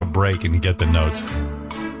break and get the notes.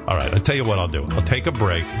 All right, I'll tell you what I'll do. I'll take a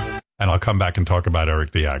break, and I'll come back and talk about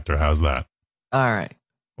Eric the actor. How's that? All right.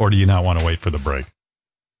 Or do you not want to wait for the break?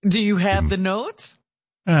 Do you have the notes?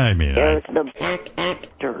 I mean, Eric the black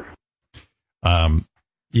actor.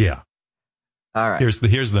 Yeah. All right. Here's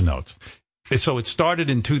the notes. So it started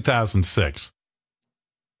in 2006.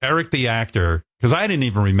 Eric the actor, because I didn't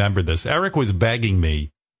even remember this. Eric was begging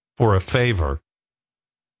me for a favor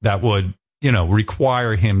that would,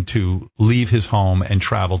 require him to leave his home and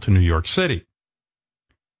travel to New York City.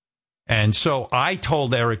 And so I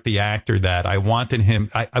told Eric the actor that I wanted him,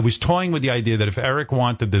 I was toying with the idea that if Eric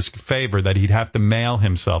wanted this favor, that he'd have to mail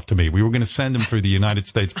himself to me. We were going to send him through the United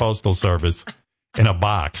States Postal Service in a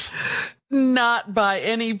box. Not by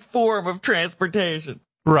any form of transportation.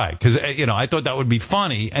 Right, because, I thought that would be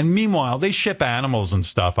funny. And meanwhile, they ship animals and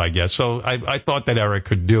stuff, I guess. So I thought that Eric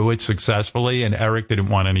could do it successfully, and Eric didn't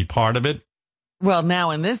want any part of it. Well, now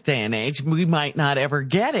in this day and age, we might not ever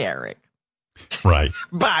get Eric. Right.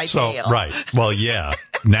 By mail. Right. Well, yeah.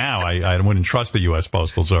 Now I wouldn't trust the U.S.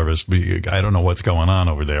 Postal Service. I don't know what's going on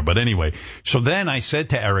over there. But anyway, so then I said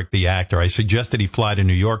to Eric the actor, I suggested he fly to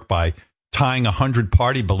New York by tying 100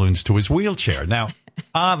 party balloons to his wheelchair. Now,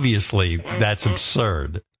 obviously, that's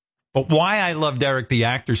absurd. But why I loved Eric the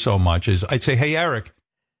actor so much is I'd say, hey, Eric,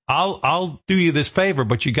 I'll do you this favor,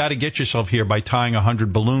 but you got to get yourself here by tying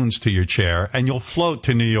 100 balloons to your chair, and you'll float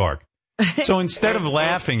to New York. So instead of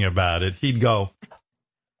laughing about it, he'd go,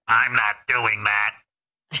 I'm not doing that.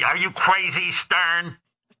 Are you crazy, Stern?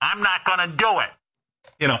 I'm not going to do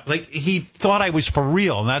it. He thought I was for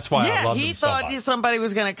real, and that's why I loved him so much. He thought somebody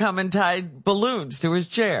was going to come and tie balloons to his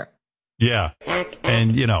chair. Yeah.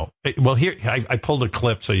 And, well, here, I pulled a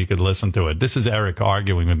clip so you could listen to it. This is Eric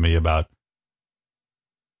arguing with me about,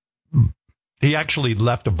 he actually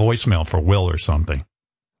left a voicemail for Will or something.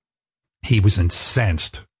 He was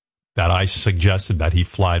incensed that I suggested that he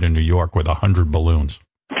fly to New York with 100 balloons.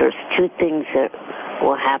 There's two things that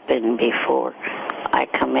will happen before I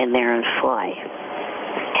come in there and fly.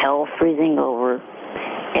 Hell freezing over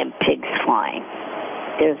and pigs flying.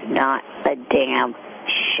 There's not a damn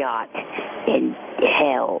shot in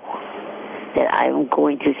hell that I'm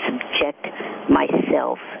going to subject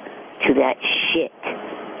myself to that shit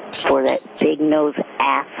for that big-nosed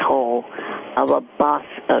asshole of a boss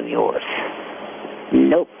of yours.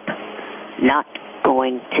 Nope. Not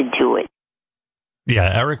going to do it.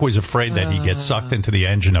 Yeah, Eric was afraid that he'd get sucked into the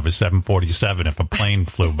engine of a 747 if a plane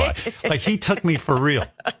flew by. He took me for real.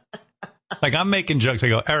 I'm making jokes. I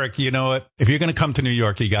go, Eric, you know what? If you're going to come to New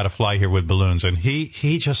York, you got to fly here with balloons. And he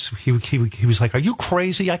was like, are you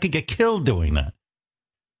crazy? I could get killed doing that.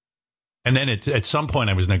 And then at some point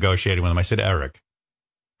I was negotiating with him. I said, Eric,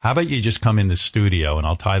 how about you just come in the studio and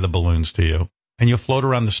I'll tie the balloons to you and you'll float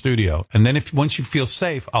around the studio. And then once you feel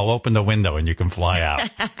safe, I'll open the window and you can fly out.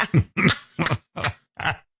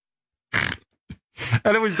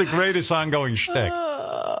 And it was the greatest ongoing shtick.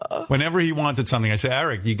 Whenever he wanted something, I said,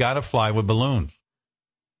 Eric, you got to fly with balloons.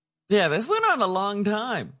 Yeah, this went on a long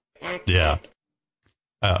time. Yeah.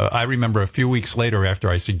 I remember a few weeks later after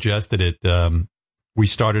I suggested it, we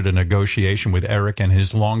started a negotiation with Eric and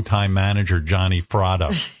his longtime manager, Johnny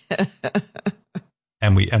Fratto.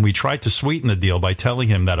 And we tried to sweeten the deal by telling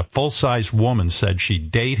him that a full-size woman said she'd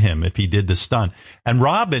date him if he did the stunt. And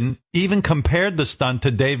Robin even compared the stunt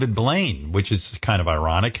to David Blaine, which is kind of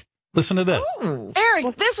ironic. Listen to this. Ooh.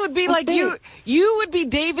 Eric, this would be like you would be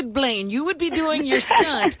David Blaine. You would be doing your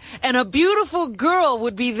stunt, and a beautiful girl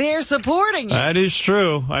would be there supporting you. That is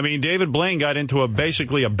true. I mean, David Blaine got into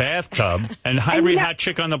basically a bathtub, and every hot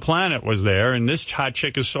chick on the planet was there, and this hot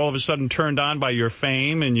chick is all of a sudden turned on by your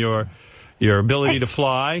fame and your ability to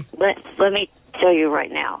fly. Let me tell you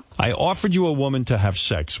right now. I offered you a woman to have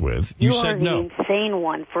sex with. You said no. You are the insane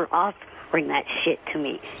one for offering that shit to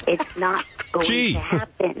me. It's not going to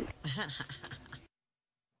happen.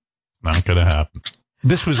 Not going to happen.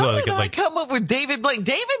 This was How did I come up with David Blaine?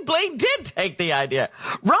 David Blaine did take the idea.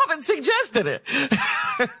 Robin suggested it.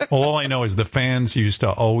 Well, all I know is the fans used to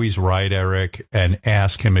always write Eric and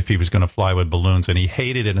ask him if he was going to fly with balloons, and he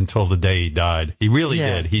hated it until the day he died. He really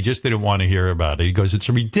did. He just didn't want to hear about it. He goes, it's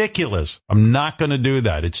ridiculous. I'm not going to do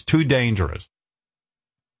that. It's too dangerous.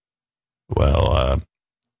 Well,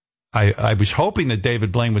 I was hoping that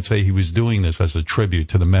David Blaine would say he was doing this as a tribute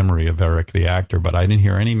to the memory of Eric the actor, but I didn't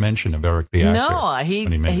hear any mention of Eric the actor. No,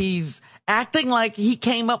 he's acting like he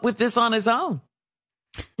came up with this on his own.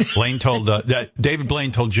 Blaine told David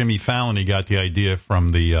Blaine told Jimmy Fallon he got the idea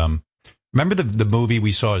from the remember the movie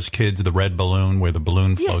we saw as kids, The Red Balloon, where the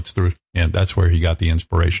balloon floats through. Yeah, that's where he got the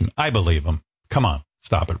inspiration. I believe him. Come on,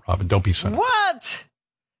 stop it, Robin. Don't be cynical. What?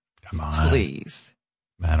 Come on, please.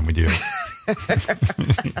 man with you.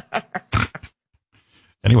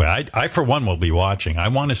 Anyway, I for one will be watching. I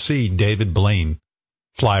want to see David Blaine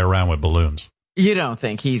fly around with balloons. You don't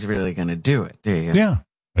think he's really going to do it, do you? Yeah,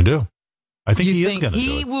 I do. I think he is going to do it.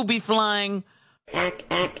 He will be flying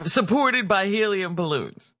supported by helium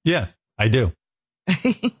balloons. Yes, I do.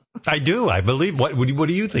 I do. I believe. What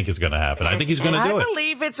do you think is going to happen? I think he's going to do it. I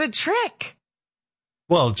believe it's a trick.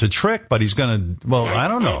 Well, it's a trick, but he's going to. Well, I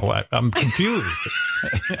don't know. I'm confused.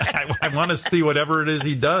 I want to see whatever it is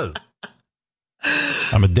he does.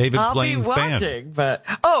 I'm a David Blaine fan. But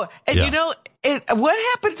you know,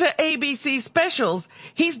 what happened to ABC specials?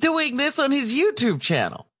 He's doing this on his YouTube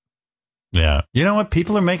channel. Yeah. You know what?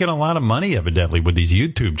 People are making a lot of money, evidently, with these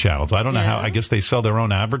YouTube channels. I don't know how. I guess they sell their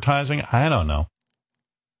own advertising. I don't know.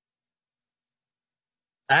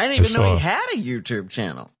 I didn't even know he had a YouTube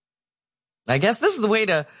channel. I guess this is the way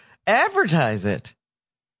to advertise it.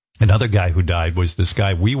 Another guy who died was this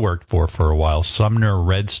guy we worked for a while, Sumner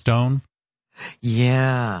Redstone.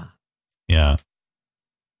 Yeah. Yeah.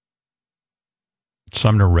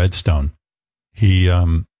 Sumner Redstone. He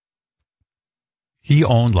owned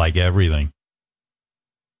like everything.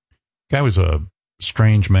 Guy was a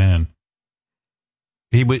strange man.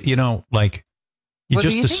 He would, you know, like you just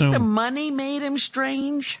do you assume think the money made him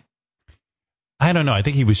strange? I don't know. I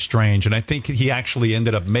think he was strange, and I think he actually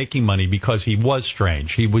ended up making money because he was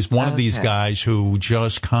strange. He was one of these guys who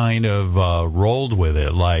just kind of rolled with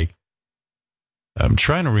it. Like, I'm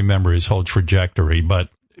trying to remember his whole trajectory, but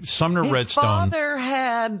Sumner Redstone. His father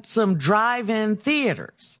had some drive-in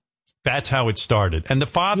theaters. That's how it started. And the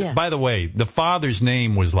father, by the way, the father's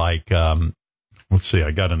name was like, let's see, I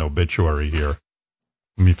got an obituary here.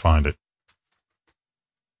 Let me find it.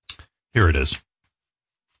 Here it is.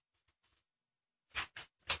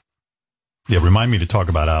 Yeah, remind me to talk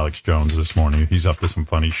about Alex Jones this morning. He's up to some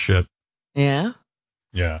funny shit. Yeah?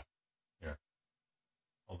 Yeah. Here.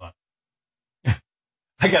 Hold on.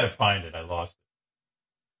 I got to find it. I lost it.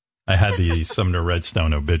 I had the Sumner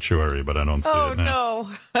Redstone obituary, but I don't see it now.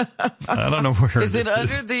 Oh, no. I don't know where is it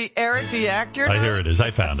under the Eric the Actor? Here it is.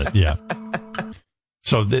 I found it. Yeah.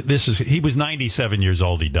 So he was 97 years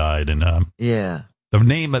old. He died. And yeah.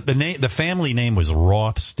 The family name was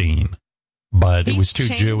Rothstein, but it was too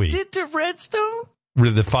Jewy. Changed it to Redstone?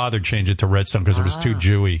 The father changed it to Redstone because it was too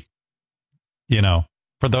Jewy. You know,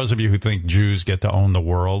 for those of you who think Jews get to own the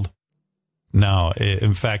world, no.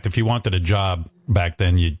 In fact, if you wanted a job back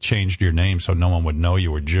then, you changed your name so no one would know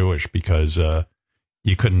you were Jewish because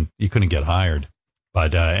you couldn't get hired.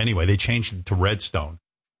 But anyway, they changed it to Redstone.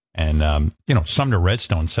 And, you know, Sumner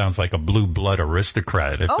Redstone sounds like a blue blood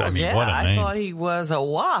aristocrat. What a name. I thought he was a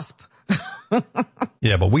wasp.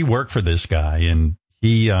 Yeah, but we work for this guy, and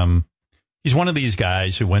he's one of these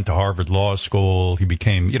guys who went to Harvard Law School. He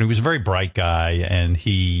became, you know, he was a very bright guy, and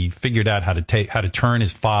he figured out how to turn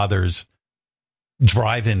his father's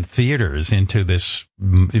drive-in theaters into this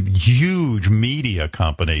huge media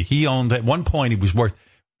company. He owned, at one point, he was worth,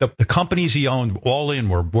 the companies he owned all in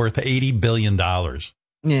were worth $80 billion.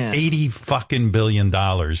 Yeah. $80 billion.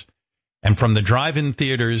 And from the drive-in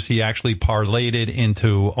theaters, he actually parlayed it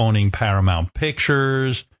into owning Paramount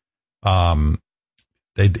Pictures. He owned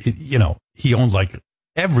like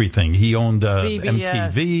everything. He owned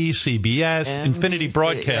MTV, CBS, Infinity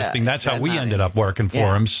Broadcasting. That's how we ended up working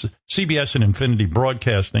for him. CBS and Infinity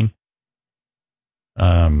Broadcasting.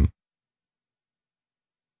 You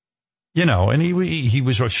know, and he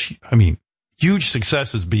was, I mean, huge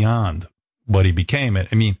successes beyond what he became.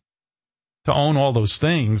 I mean, to own all those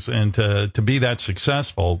things and to be that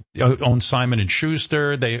successful, own Simon and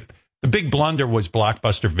Schuster. The big blunder was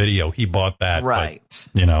Blockbuster Video. He bought that, right? But,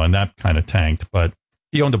 you know, and that kind of tanked. But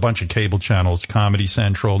he owned a bunch of cable channels: Comedy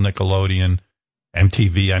Central, Nickelodeon,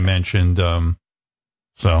 MTV. I mentioned.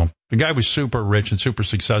 So the guy was super rich and super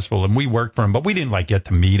successful, and we worked for him, but we didn't like get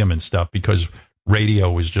to meet him and stuff because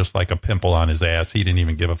radio was just like a pimple on his ass. He didn't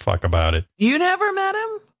even give a fuck about it. You never met him?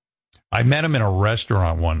 I met him in a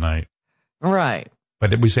restaurant one night. Right.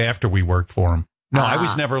 But it was after we worked for him. No, I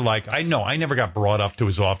was never like, I never got brought up to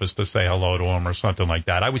his office to say hello to him or something like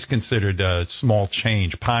that. I was considered small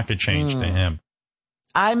change, pocket change to him.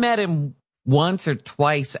 I met him once or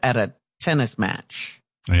twice at a tennis match.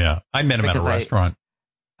 Yeah. I met him at a restaurant.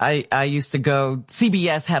 I used to go,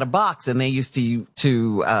 CBS had a box and they used to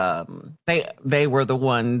they were the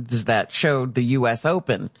ones that showed the U.S.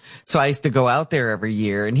 Open. So I used to go out there every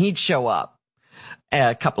year and he'd show up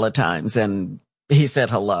a couple of times and he said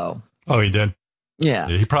hello. Oh, he did? Yeah.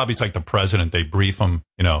 He probably, it's like the president. They brief him,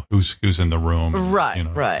 you know, who's in the room. Right, you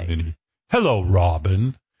know, right. Hello,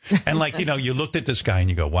 Robin. And like, you know, you looked at this guy and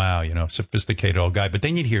you go, wow, you know, sophisticated old guy. But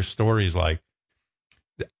then you'd hear stories like,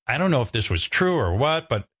 I don't know if this was true or what,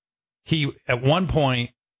 but he at one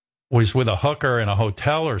point was with a hooker in a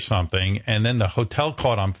hotel or something, and then the hotel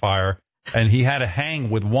caught on fire, and he had to hang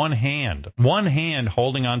with one hand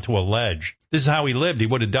holding onto a ledge. This is how he lived. He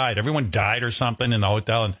would have died. Everyone died or something in the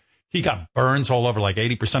hotel, and he got burns all over, like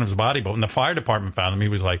 80% of his body. But when the fire department found him, he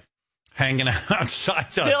was like hanging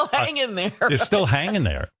outside. Still hanging there. It's still hanging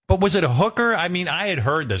there. But was it a hooker? I mean, I had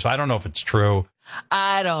heard this. I don't know if it's true.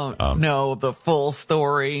 I don't know the full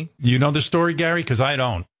story. You know the story, Gary? Because I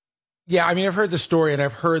don't. Yeah, I mean, I've heard the story, and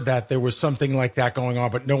I've heard that there was something like that going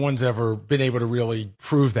on, but no one's ever been able to really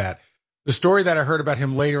prove that. The story that I heard about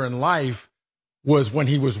him later in life was when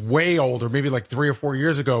he was way older, maybe like 3 or 4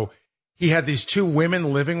 years ago. He had these 2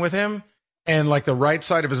 women living with him, and like the right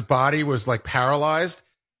side of his body was like paralyzed.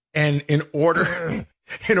 And in order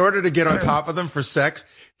to get on top of them for sex,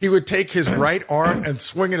 he would take his right arm and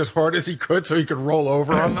swing it as hard as he could so he could roll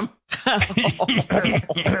over on them. I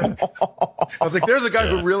was like, there's a guy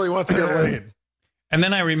who really wants to get laid. And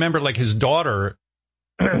then I remember like his daughter,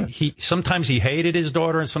 sometimes he hated his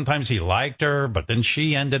daughter and sometimes he liked her, but then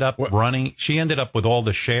she ended up running. She ended up with all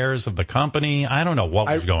the shares of the company. I don't know what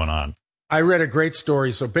was going on. I read a great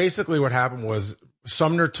story. So basically what happened was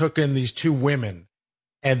Sumner took in these 2 women,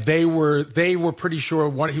 and they were pretty sure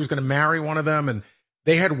he was going to marry one of them, and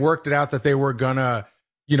they had worked it out that they were going to,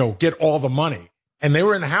 get all the money. And they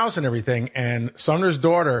were in the house and everything. And Sumner's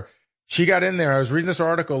daughter, she got in there. I was reading this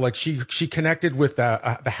article, like she connected with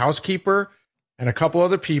the housekeeper and a couple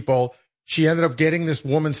other people. She ended up getting this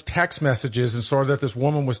woman's text messages and saw that this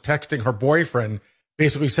woman was texting her boyfriend,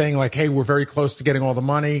 basically saying like, hey, we're very close to getting all the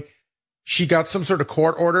money. She got some sort of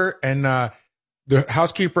court order, and the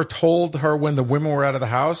housekeeper told her when the women were out of the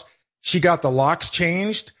house. She got the locks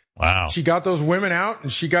changed. Wow. She got those women out,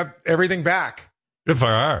 and she got everything back. Good for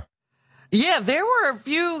her. Yeah, there were a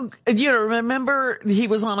few, remember he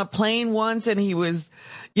was on a plane once and he was,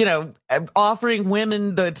 offering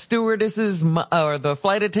women, the stewardesses or the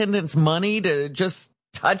flight attendants money to just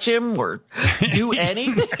touch him or do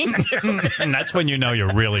anything. And that's when you know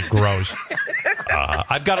you're really gross.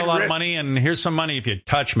 I've got a lot of money, and here's some money if you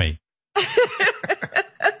touch me.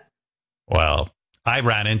 Well, I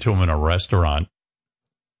ran into him in a restaurant.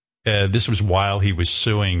 This was while he was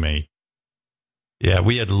suing me. Yeah,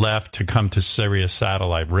 we had left to come to Sirius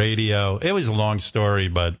Satellite Radio. It was a long story,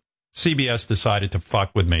 but CBS decided to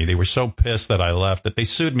fuck with me. They were so pissed that I left that they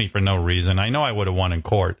sued me for no reason. I know I would have won in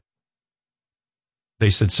court.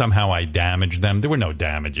 They said somehow I damaged them. There were no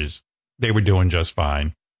damages. They were doing just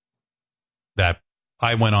fine. That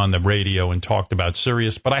I went on the radio and talked about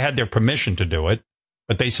Sirius, but I had their permission to do it.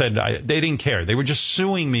 But they said they didn't care. They were just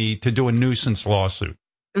suing me to do a nuisance lawsuit.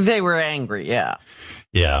 They were angry, yeah.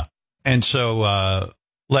 Yeah. And so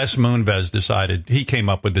Les Moonves decided, he came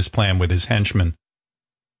up with this plan with his henchmen.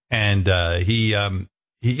 And he and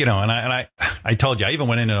I told you, I even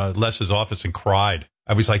went into Les's office and cried.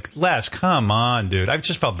 I was like, Les, come on, dude. I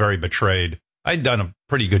just felt very betrayed. I'd done a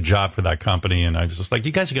pretty good job for that company, and I was just like,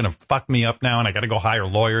 you guys are going to fuck me up now, and I got to go hire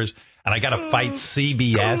lawyers, and I got to fight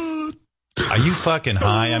CBS. Are you fucking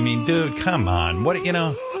high? I mean, dude, come on. What,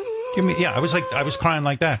 give me, yeah, I was crying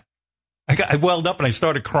like that. I welled up and I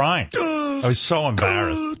started crying. I was so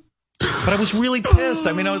embarrassed. But I was really pissed.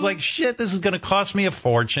 I mean, I was like, shit, this is going to cost me a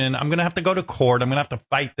fortune. I'm going to have to go to court. I'm going to have to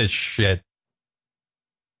fight this shit.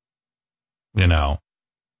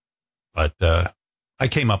 But I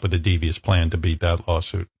came up with a devious plan to beat that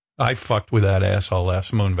lawsuit. I fucked with that asshole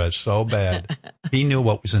Les Moonves so bad. He knew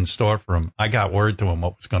what was in store for him. I got word to him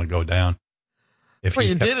what was going to go down. Well,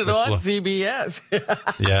 you did it on CBS.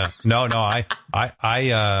 Yeah. No, I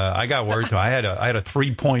got word to him. I had a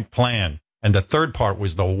 3-point plan, and the third part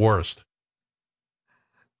was the worst.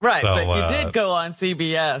 Right, so, but you did go on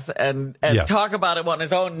CBS and talk about it on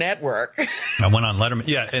his own network. I went on Letterman.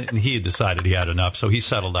 Yeah, and he had decided he had enough, so he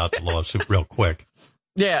settled out the lawsuit real quick.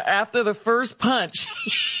 Yeah, after the first punch,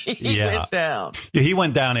 he went down. Yeah, he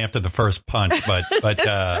went down after the first punch, but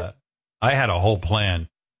I had a whole plan.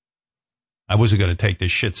 I wasn't going to take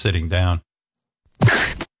this shit sitting down.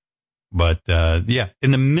 But,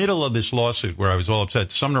 in the middle of this lawsuit where I was all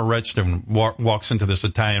upset, Sumner Redstone walks into this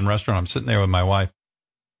Italian restaurant. I'm sitting there with my wife.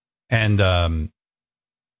 And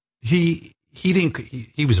he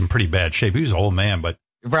was in pretty bad shape. He was an old man, but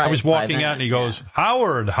I was walking out and he goes,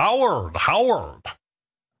 Howard.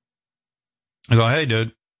 I go, hey,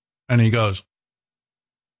 dude. And he goes,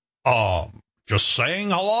 just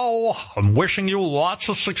saying hello. I'm wishing you lots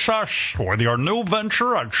of success with your new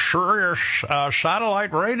venture at Sirius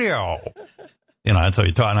Satellite Radio. That's how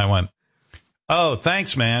you talk. And I went, oh,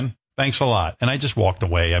 thanks, man. Thanks a lot. And I just walked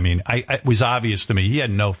away. I mean, it was obvious to me. He had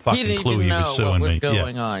no fucking clue he was suing what was me.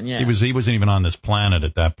 Going on. Yeah. He wasn't even on this planet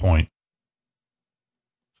at that point.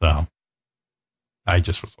 So I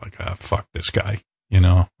just was like, fuck this guy.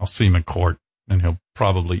 I'll see him in court and he'll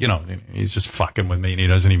probably, he's just fucking with me and he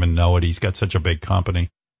doesn't even know it. He's got such a big company.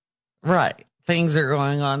 Right. Things are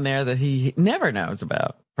going on there that he never knows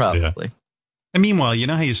about, probably. Yeah. And meanwhile, you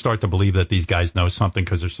know how you start to believe that these guys know something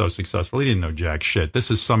because they're so successful? He didn't know jack shit. This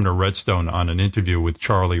is Sumner Redstone on an interview with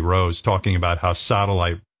Charlie Rose talking about how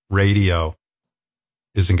satellite radio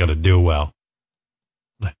isn't going to do well.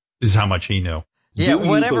 This is how much he knew. Yeah,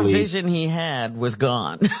 whatever vision he had was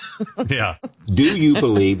gone. Yeah. Do you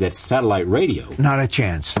believe that satellite radio? Not a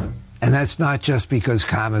chance. And that's not just because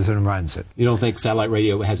Carmazin runs it. You don't think satellite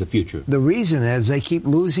radio has a future? The reason is they keep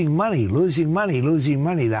losing money.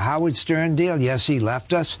 The Howard Stern deal, yes, he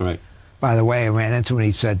left us. Right. By the way, I ran into him and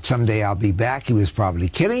he said, someday I'll be back. He was probably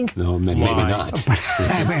kidding. No, maybe not.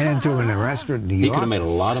 I ran into him in a restaurant in New York. He could have made a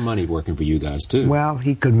lot of money working for you guys, too. Well,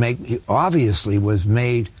 he obviously was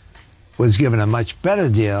given a much better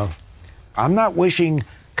deal. I'm not wishing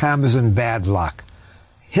Carmazin bad luck.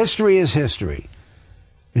 History is history.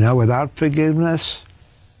 Without forgiveness,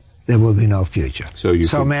 there will be no future. So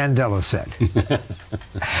Mandela said.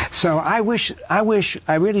 So I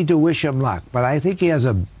really do wish him luck, but I think he has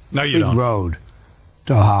a big road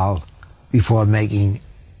to haul before making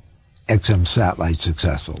XM Satellite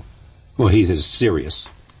successful. Well, he's serious.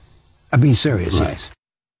 I'd be serious, right. Yes.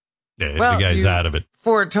 Yeah, the guy's out of it.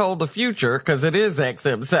 Foretold the future because it is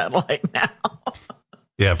XM Satellite now.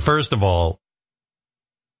 Yeah, first of all,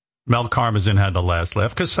 Mel Karmazin had the last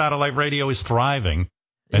laugh because satellite radio is thriving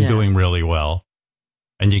and doing really well.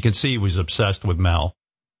 And you can see he was obsessed with Mel.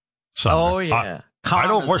 Sumner. Oh, yeah. I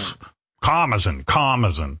don't wish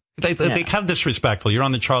Karmazin. They kind of disrespectful. You're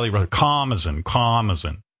on the Charlie Rose.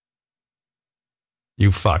 Karmazin.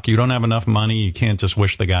 You fuck. You don't have enough money. You can't just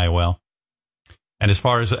wish the guy well. And as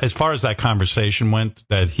far as that conversation went,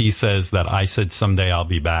 that he says that I said someday I'll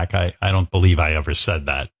be back, I don't believe I ever said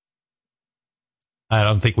that. I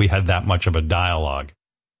don't think we had that much of a dialogue.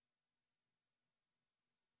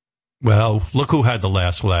 Well, look who had the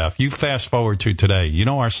last laugh. You fast forward to today.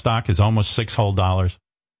 Our stock is almost $6 whole.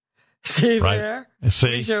 See right? there?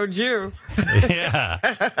 See? He showed you. Yeah.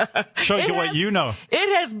 Shows you what you know.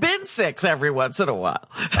 It has been 6 every once in a while.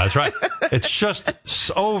 That's right. It's just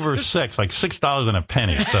over 6, like $6 and a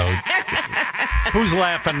penny. So who's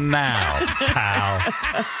laughing now, pal?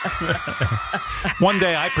 One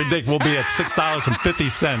day I predict we'll be at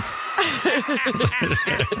 $6.50.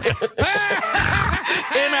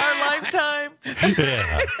 In our lifetime.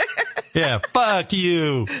 Yeah. Yeah, fuck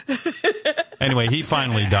you. Anyway, he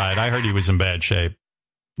finally died. I heard he was in bad shape.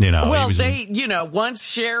 Well, once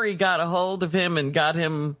Sherry got a hold of him and got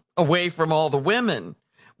him away from all the women,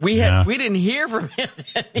 we didn't hear from him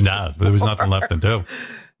anymore. No, there was nothing left to do.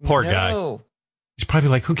 Poor guy. He's probably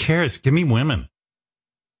like, who cares? Give me women.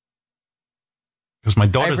 Because my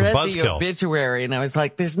daughter's a buzzkill. I read the obituary and I was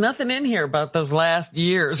like, there's nothing in here about those last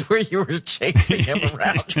years where you were chasing him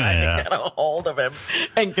around trying to get a hold of him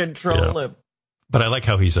and control him. But I like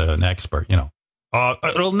how he's an expert,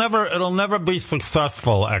 it'll never be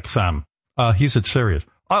successful, XM. He's at Sirius.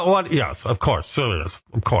 What? Yes, of course. Sirius.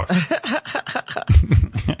 Of course.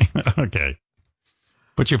 Okay.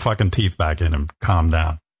 Put your fucking teeth back in and calm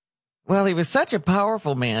down. Well, he was such a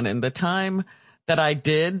powerful man. And the time that I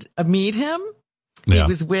did meet him, he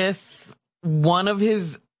was with one of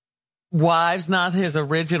his wives, not his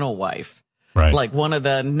original wife. Right. Like one of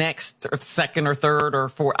the next or second or third or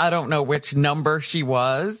fourth. I don't know which number she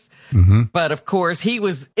was. Mm-hmm. But of course, he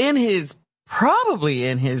was probably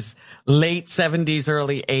in his late 70s,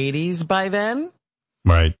 early 80s by then.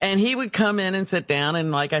 Right. And he would come in and sit down.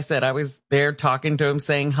 And like I said, I was there talking to him,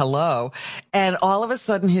 saying hello. And all of a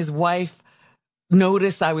sudden, his wife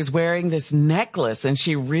noticed I was wearing this necklace and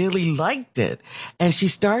she really liked it. And she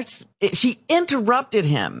interrupted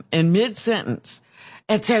him in mid-sentence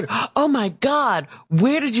and said, "Oh my God,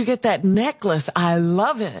 where did you get that necklace? I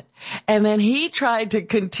love it." And then he tried to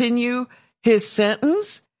continue his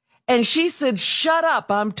sentence and she said, "Shut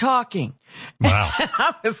up, I'm talking." Wow. And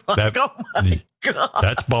I was like, oh my God.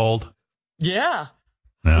 That's bold. Yeah.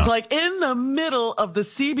 It was like in the middle of the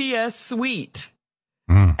CBS suite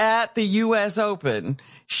at the U.S. Open,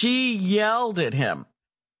 she yelled at him.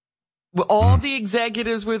 All the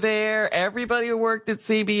executives were there, everybody who worked at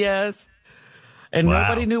CBS, and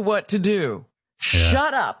nobody knew what to do. Yeah.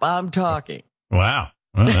 Shut up, I'm talking. Wow.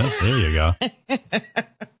 Well, there you go.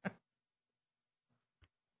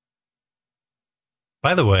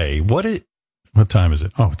 By the way, what time is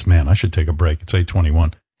it? Oh, I should take a break. It's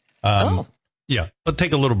 8:21. Yeah, we'll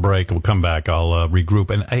take a little break. We'll come back. I'll regroup.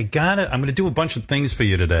 And I'm going to do a bunch of things for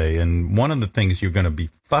you today. And one of the things you're going to be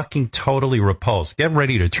fucking totally repulsed. Get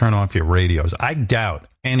ready to turn off your radios. I doubt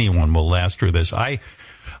anyone will last through this. I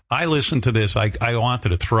listened to this. I wanted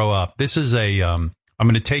to throw up. This is I'm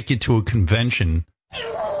going to take you to a convention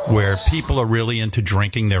where people are really into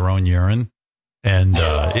drinking their own urine. And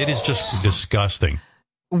it is just disgusting.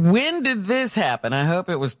 When did this happen? I hope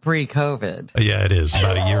it was pre-COVID. Yeah, it is.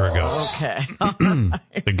 About a year ago. Okay.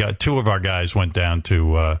 Two of our guys went down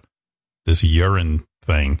to this urine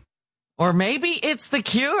thing. Or maybe it's the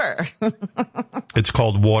cure. It's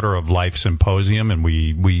called Water of Life Symposium, and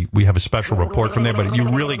we have a special report from there, but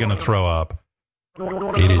you're really going to throw up.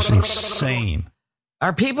 It is insane.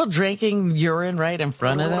 Are people drinking urine right in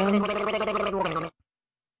front of them?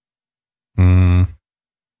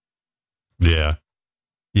 Yeah.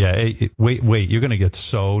 Yeah, wait, you're going to get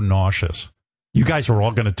so nauseous. You guys are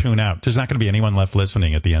all going to tune out. There's not going to be anyone left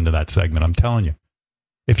listening at the end of that segment. I'm telling you.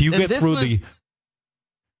 If you get through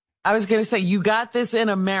I was going to say, you got this in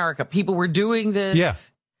America. People were doing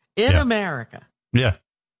this in America. Yeah.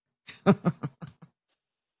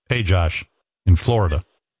 Hey, Josh, in Florida.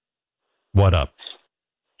 What up?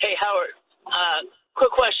 Hey, Howard.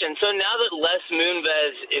 Quick question. So now that Les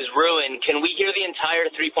Moonves is ruined, can we hear the entire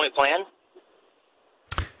 3-point plan?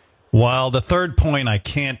 Well, the third point I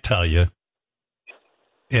can't tell you.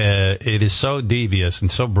 It is so devious and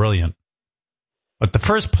so brilliant. But the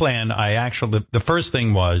first plan, the first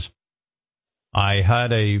thing was I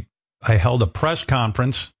held a press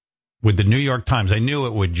conference with the New York Times. I knew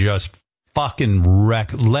it would just fucking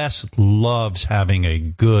wreck. Les loves having a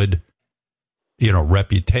good,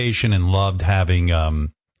 reputation and loved having,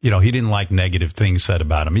 he didn't like negative things said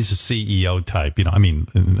about him. He's a CEO type,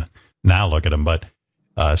 now look at him, but.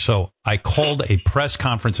 So I called a press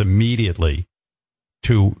conference immediately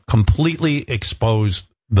to completely expose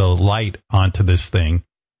the light onto this thing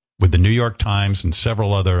with the New York Times and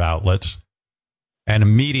several other outlets, and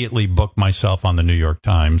immediately booked myself on the New York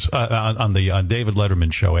Times, on the David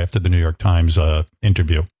Letterman show after the New York Times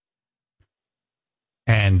interview.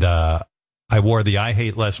 And I wore the I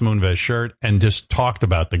Hate Les Moonves shirt and just talked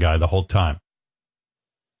about the guy the whole time.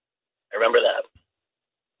 I remember that.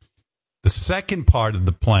 The second part of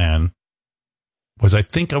the plan was I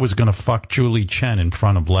think I was going to fuck Julie Chen in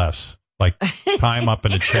front of Les, like tie him up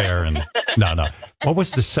in a chair. And no. What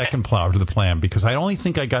was the second part of the plan? Because I only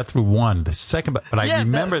think I got through one. The second, but I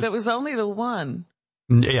remember that was only the one.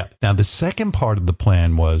 Yeah. Now the second part of the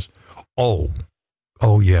plan was,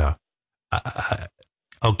 yeah.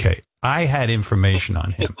 Okay. I had information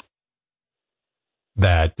on him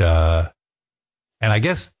that, and I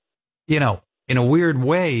guess, in a weird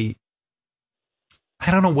way, I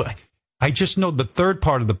don't know what. I just know the third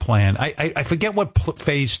part of the plan. I forget what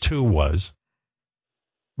phase 2 was,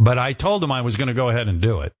 but I told him I was going to go ahead and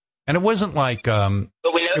do it, and it wasn't like. But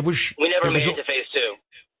we never made it to phase 2.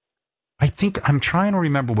 I think I'm trying to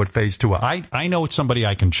remember what phase 2 was. I know it's somebody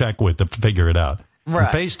I can check with to figure it out. Right.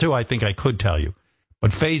 In phase 2, I think I could tell you,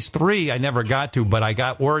 but phase 3, I never got to. But I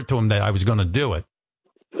got word to him that I was going to do it,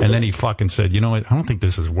 and then he fucking said, "You know what? I don't think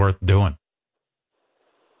this is worth doing."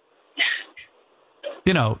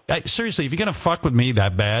 Seriously, if you're going to fuck with me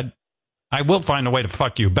that bad, I will find a way to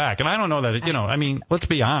fuck you back. And I don't know that, let's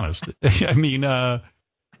be honest. I'm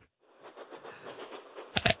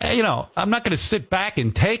not going to sit back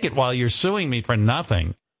and take it while you're suing me for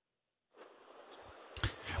nothing.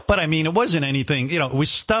 But it wasn't anything, it was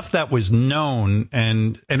stuff that was known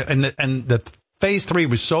and the phase 3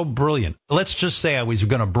 was so brilliant. Let's just say I was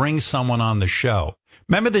going to bring someone on the show.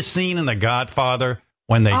 Remember the scene in The Godfather?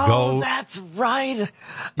 When they go. That's right. Yeah,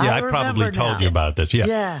 I probably told you about this.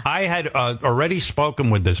 Yeah. I had already spoken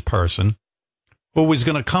with this person who was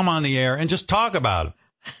going to come on the air and just talk about it.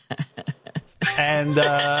 And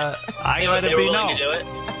I let it be known.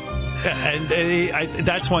 And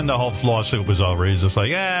that's when the whole lawsuit was over. He's just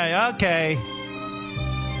like, yeah, okay.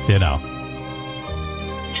 Yeah.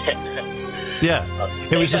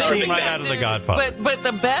 It was a scene right out of The Godfather. But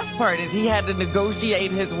the best part is he had to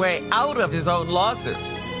negotiate his way out of his own lawsuit.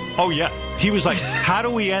 Oh, yeah. He was like, how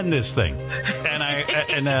do we end this thing? And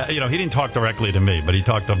he didn't talk directly to me, but he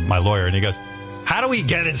talked to my lawyer, and he goes, how do we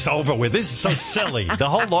get this over with? This is so silly. The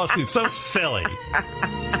whole lawsuit's so silly.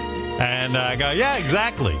 And I go, yeah,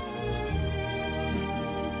 exactly.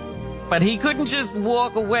 But he couldn't just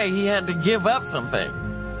walk away. He had to give up some things.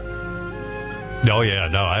 Oh, yeah,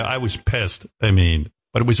 no, I was pissed. But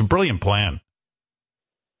it was a brilliant plan.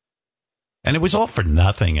 And it was all for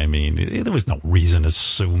nothing. There was no reason to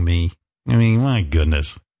sue me. My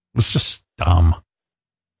goodness. It was just dumb.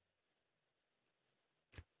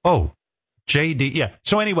 Oh, JD. Yeah.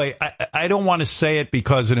 So anyway, I don't want to say it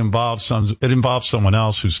because it involves someone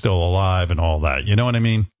else who's still alive and all that. You know what I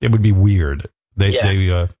mean? It would be weird.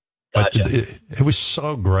 But it was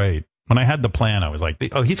so great. When I had the plan, I was like,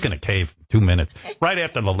 oh, he's going to cave in 2 minutes. Right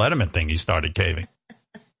after the Letterman thing, he started caving.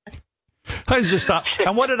 I was just stopped.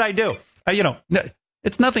 And what did I do?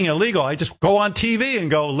 It's nothing illegal. I just go on TV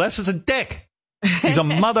and go, Les is a dick. He's a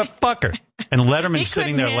motherfucker. And Letterman's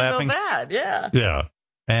sitting there laughing. That, yeah. Yeah.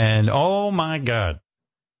 And oh my God.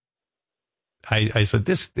 I said,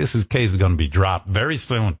 this case is going to be dropped very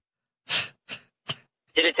soon.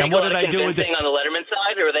 Did it take a lot of convincing on the Letterman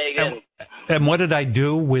side, or were they again? And what did I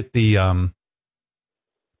do with the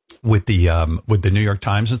New York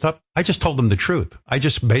Times and stuff? I just told them the truth. I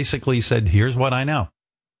just basically said, here's what I know.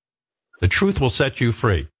 The truth will set you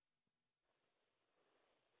free.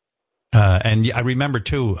 And I remember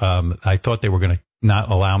too, I thought they were going to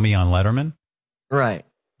not allow me on Letterman. Right.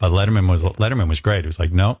 But Letterman was great. It was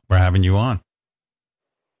like, no, we're having you on.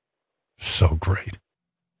 So great.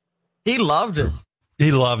 He loved it.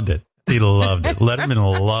 He loved it. He loved it.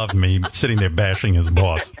 Letterman loved me sitting there bashing his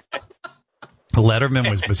boss. Letterman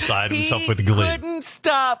was beside himself with glee. He couldn't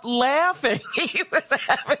stop laughing. He was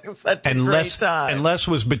having such a great time. And Les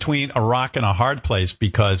was between a rock and a hard place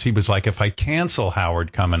because he was like, if I cancel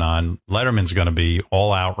Howard coming on, Letterman's going to be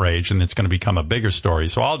all outraged and it's going to become a bigger story.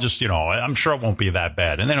 So I'll just, I'm sure it won't be that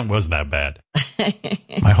bad. And then it was that bad.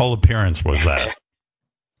 My whole appearance was that.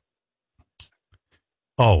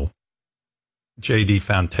 Oh, JD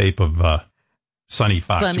found tape of Sonny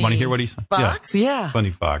Fox. You want to hear what he said? Fox? Yeah.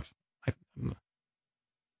 Sonny Fox.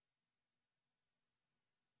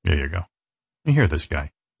 There you go. You hear this guy.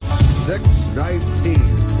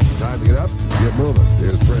 6:19. Time to get up, get moving.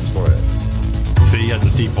 Here's Prince for you. See, he has a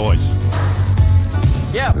deep voice.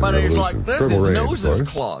 Yeah, but he's like this. His nose is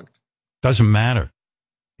clogged. Doesn't matter.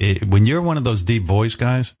 When you're one of those deep voice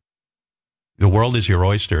guys, the world is your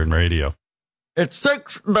oyster in radio. It's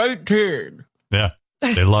 6:19. Yeah,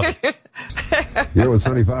 they love it. Here with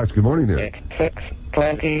Sonny Fox. Good morning there.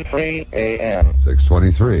 6:23 a.m.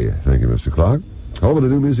 6:23. Thank you, Mr. Clark. Over the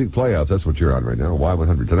new music playouts. That's what you're on right now.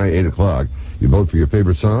 Y100 tonight, 8 o'clock. You vote for your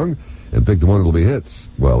favorite song and pick the one that'll be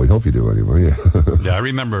hits. Well, we hope you do anyway. Yeah, I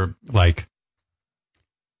remember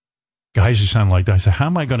guys who sound like that. I said, "How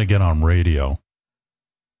am I going to get on radio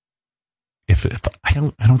if I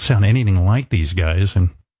don't sound anything like these guys?"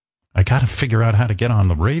 And I got to figure out how to get on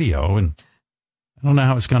the radio, and I don't know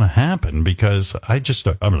how it's going to happen because I'd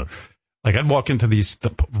walk into the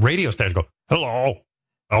radio station and go, hello,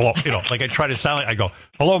 like I try to sound like, I go,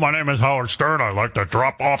 hello, my name is Howard Stern. I'd like to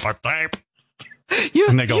drop off a tape.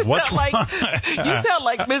 And they go, what's wrong? You sound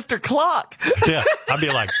like Mr. Clock. Yeah, I'd be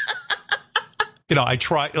like,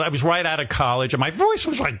 I was right out of college and my voice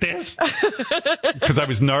was like this because I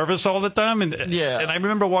was nervous all the time. And I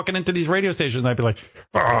remember walking into these radio stations and I'd be like,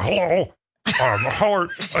 hello. Howard,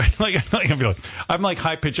 I'm like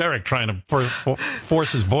high pitch Eric trying to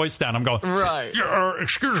force his voice down. I'm going, right.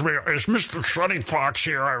 Excuse me, is Mr. Sonny Fox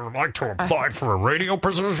here? I would like to apply for a radio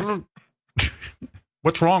position.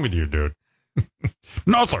 What's wrong with you, dude?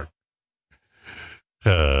 Nothing.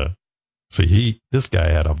 See, this guy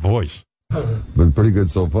had a voice. Been pretty good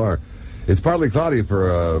so far. It's partly cloudy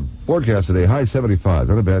for a forecast today. High 75.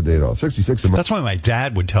 Not a bad day at all. 66 tomorrow. That's why my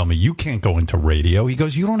dad would tell me, you can't go into radio. He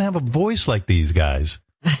goes, you don't have a voice like these guys.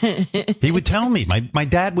 He would tell me. My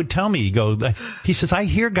dad would tell me. He says, I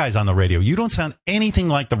hear guys on the radio. You don't sound anything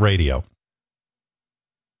like the radio.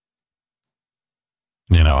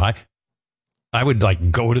 I would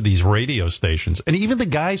go to these radio stations. And even the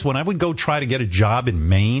guys, when I would go try to get a job in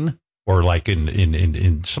Maine or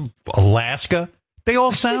in some Alaska, they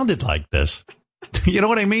all sounded like this. You know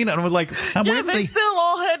what I mean? And I was like, they still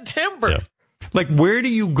all had timbre. Yeah. Where do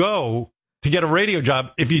you go to get a radio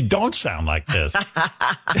job if you don't sound like this?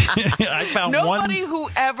 I found nobody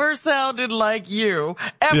who ever sounded like you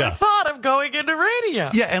ever thought of going into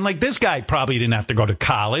radio. Yeah, and this guy probably didn't have to go to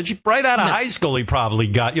college. Right out of high school, he probably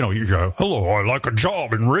got, you go, hello, I like a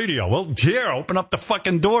job in radio. Well, here, open up the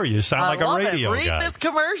fucking door. You sound like a radio guy. Read this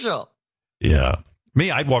commercial. Yeah.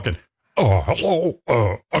 Me, I'd walk in. Oh, hello.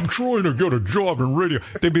 I'm trying to get a job in radio.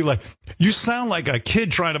 They'd be like, you sound like a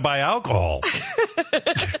kid trying to buy alcohol.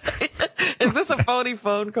 Is this a phony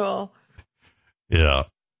phone call? Yeah.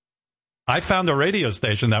 I found a radio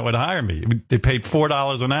station that would hire me. They paid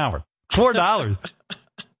 $4 an hour. $4.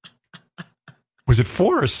 Was it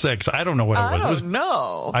 4 or 6? I don't know what it was. I don't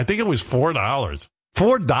know. I think it was $4.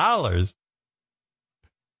 $4.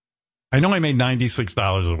 I know I made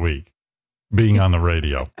 $96 a week being on the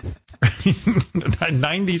radio.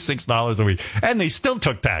 $96 a week. And they still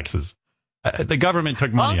took taxes. The government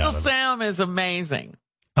took money Uncle out of it. Sam is amazing.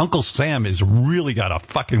 Uncle Sam has really got a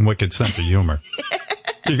fucking wicked sense of humor.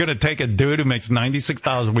 You're going to take a dude who makes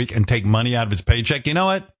 $96 a week and take money out of his paycheck? You know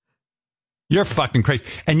what? You're fucking crazy.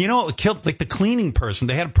 And you know what killed, like the cleaning person,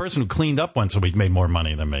 they had a person who cleaned up once a week, made more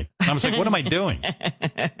money than me. I was like, what am I doing?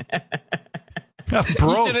 I'm You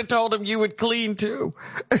broke. should have told him you would clean too.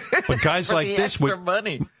 But guys For like the this extra would,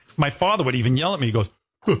 money. my father would even yell at me. He goes,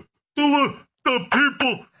 the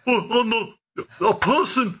people on the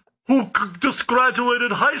person who just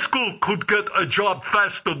graduated high school could get a job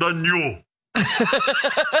faster than you.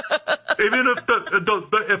 Even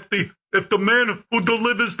if the man who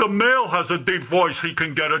delivers the mail has a deep voice, he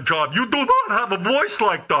can get a job. You do not have a voice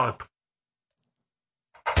like that.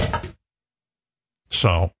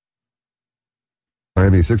 So,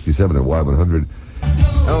 Miami 67 at Y100.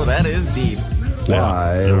 Oh, that is deep.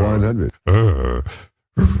 Y100.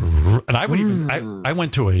 And I would even, I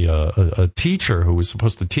went to a teacher who was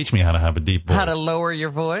supposed to teach me how to have a deep voice. How to lower your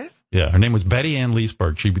voice? Yeah, her name was Betty Ann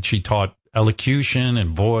Leesburg. She taught elocution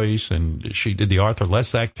and voice, and she did the Arthur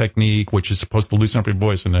Lesack technique, which is supposed to loosen up your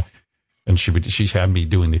voice. And she had me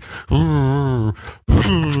doing the.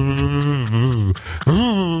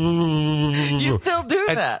 You still do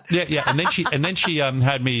that? Yeah. And then she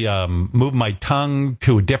had me move my tongue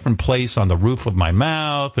to a different place on the roof of my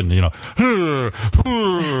mouth, and and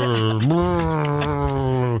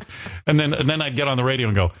then I'd get on the radio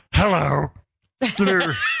and go, hello.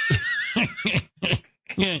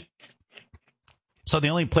 So the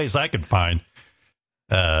only place I could find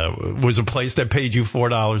was a place that paid you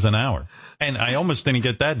 $4 an hour, and I almost didn't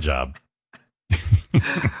get that job.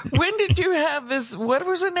 When did you have this? What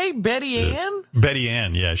was her name? Betty Ann? Betty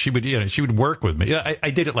Ann, yeah. She would work with me. Yeah, I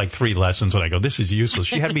did it like 3 lessons, and I go, this is useless.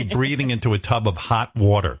 She had me breathing into a tub of hot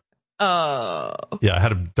water. Oh. Yeah, I had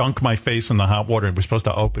to dunk my face in the hot water, and it was supposed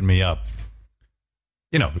to open me up.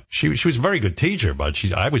 You know, she was a very good teacher, but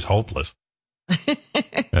I was hopeless.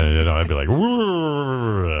 I'd be like,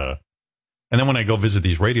 "Whoa." And then when I go visit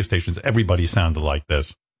these radio stations, everybody sounded like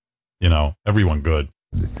this. Everyone good.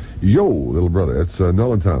 Yo, little brother. That's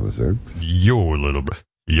Nolan Thomas there. Yo, little brother.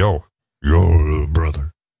 Yo, little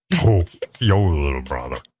brother. Oh, yo, little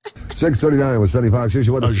brother. 639 with Sunny Fox.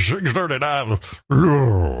 Issue 639.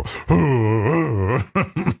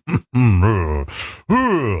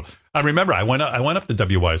 I remember I went up to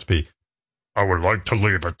WYSP. I would like to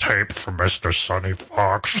leave a tape for Mr. Sonny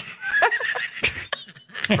Fox.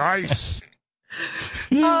 Nice.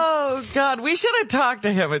 Oh, God. We should have talked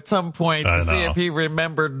to him at some point to see if he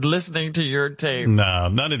remembered listening to your tape. No,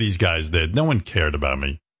 none of these guys did. No one cared about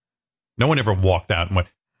me. No one ever walked out and went.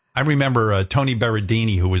 I remember Tony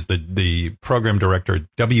Berardini, who was the program director at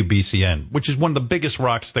WBCN, which is one of the biggest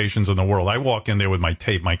rock stations in the world. I walk in there with my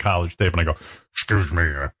tape, my college tape, and I go, excuse me,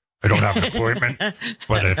 I don't have an appointment,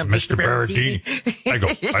 but if Mr. Berardini, I go,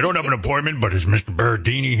 I don't have an appointment, but is Mr.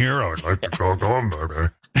 Berardini here? I would like to talk to him.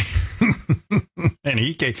 And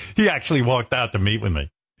he actually walked out to meet with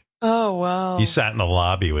me. Oh, wow. He sat in the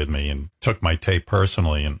lobby with me and took my tape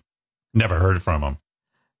personally and never heard from him.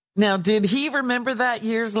 Now, did he remember that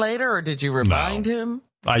years later, or did you remind him?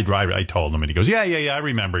 I told him, and he goes, yeah, I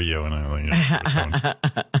remember you. And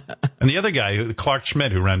and the other guy, Clark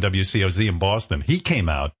Schmidt, who ran WCOZ in Boston, he came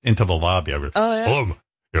out into the lobby. Hello,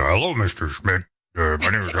 Mr. Schmidt. My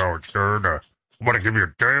name is Howard Stern. I want to give you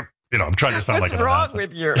a tape. I'm trying to sound like an announcer. What's wrong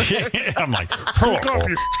with you? I'm like, Speak up,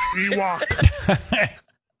 you Ewok.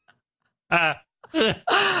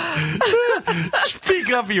 Speak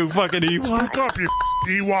up, you fucking Ewok. Speak up, you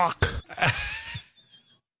Ewok.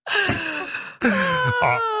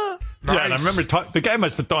 Nice. Yeah, and I remember the guy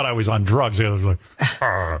must have thought I was on drugs. He was like,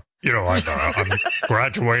 I'm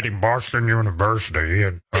graduating Boston University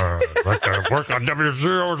and like to work on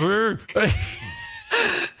WCOZ.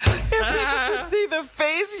 If you could see the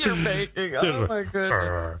face you're making, oh my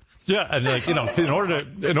goodness. Yeah, and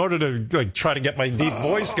in order to like try to get my deep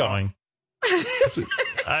voice going,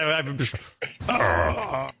 I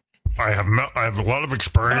have a lot of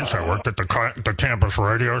experience. I worked at the campus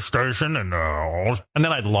radio station, and then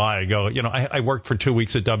I'd lie. I go, I worked for 2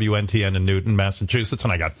 weeks at WNTN in Newton, Massachusetts,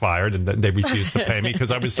 and I got fired, and they refused to pay me because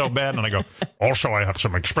I was so bad. And I go, also, I have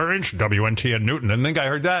some experience at WNTN Newton. And the guy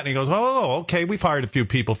heard that, and he goes, oh, okay, we've hired a few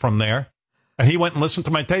people from there. And he went and listened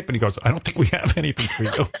to my tape, and he goes, I don't think we have anything for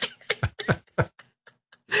you.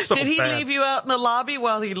 So did he bad. leave you out in the lobby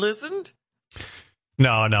while he listened?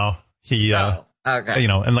 No. He, okay.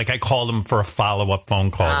 And like I called him for a follow-up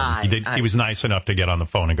phone call. He was nice enough to get on the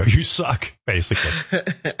phone and go, you suck, basically.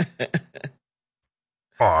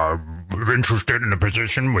 In interested in a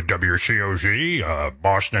position with WCOZ,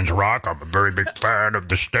 Boston's Rock. I'm a very big fan of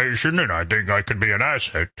the station, and I think I could be an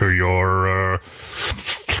asset to your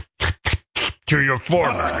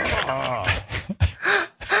format.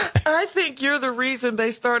 I think you're the reason they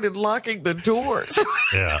started locking the doors.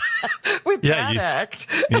 Yeah. With that act.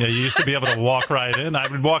 Yeah, you used to be able to walk right in. I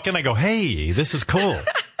would walk in, I go, hey, this is cool.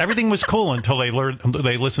 Everything was cool until they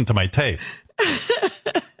listened to my tape.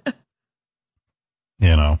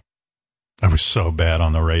 You know, I was so bad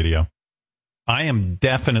on the radio. I am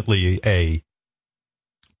definitely a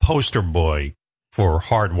poster boy for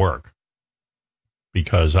hard work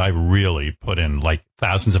because I really put in like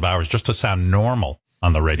thousands of hours just to sound normal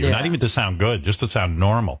on the radio. Not even to sound good, just to sound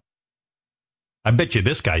normal. I bet you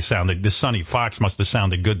this Sonny Fox must have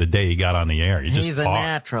sounded good the day he got on the air. He's a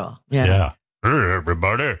natural. Yeah. Hey,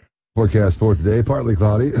 everybody. Forecast for today, partly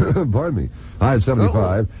cloudy. Pardon me. High at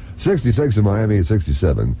 75, 66 in Miami, and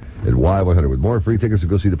 67 at Y100. With more free tickets to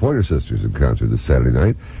go see the Pointer Sisters in concert this Saturday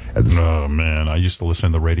night. Oh, man. I used to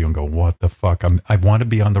listen to the radio and go, what the fuck? I want to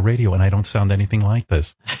be on the radio, and I don't sound anything like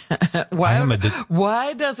this.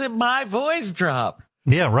 Why doesn't my voice drop?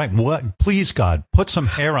 Yeah, right. What? Please, God, put some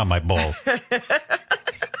hair on my balls.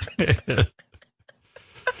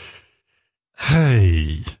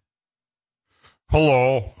 Hey.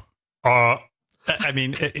 Hello. I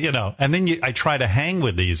mean, you know, and then I try to hang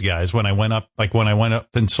with these guys when I went up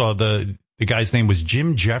and saw the guy's name was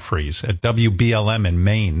Jim Jeffries at WBLM in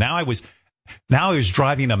Maine. Now I was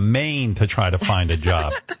driving to Maine to try to find a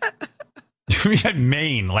job.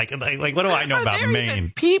 Maine, like what do I know about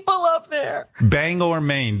Maine? People up there. Bangor,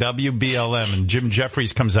 Maine, WBLM, and Jim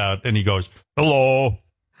Jeffries comes out and he goes, "Hello,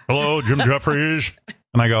 Jim Jeffries,"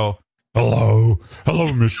 and I go, "Hello,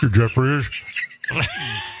 Mr. Jeffries."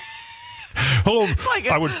 Hello,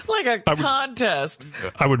 like a contest.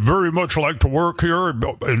 I would very much like to work here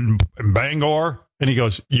in Bangor. And he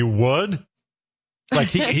goes, "You would?" Like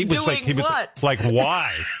he was like, he was what? Like,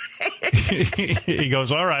 why? He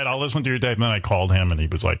goes, "All right, I'll listen to your tape." And then I called him and he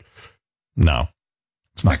was like, "No,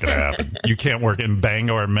 it's not going to happen. You can't work in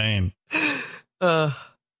Bangor, Maine." Imagine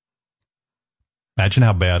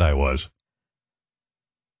how bad I was.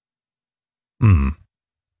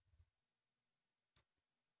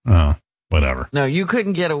 Oh, whatever. No, you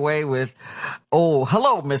couldn't get away with, "Oh,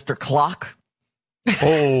 hello, Mr. Clock."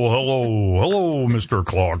 Oh, hello, Mr.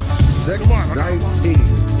 Clock. 6:19.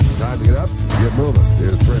 Time to get up, get moving.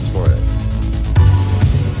 Here's Prince for you.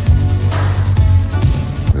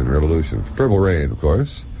 And Revolution. Purple Rain, of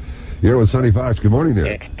course. Here with Sonny Fox. Good morning there.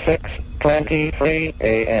 It's 6:23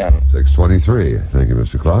 a.m. 6:23. Thank you,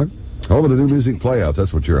 Mr. Clock. Home of the new music playouts.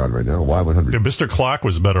 That's what you're on right now. Y100. Yeah, Mr. Clock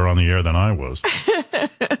was better on the air than I was.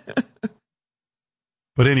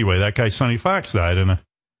 But anyway, that guy Sonny Fox died, and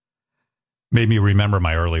made me remember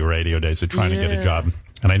my early radio days of trying to get a job.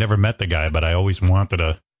 And I never met the guy, but I always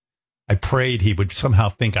wanted I prayed he would somehow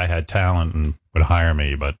think I had talent and would hire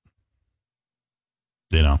me, but,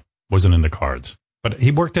 you know, wasn't in the cards. But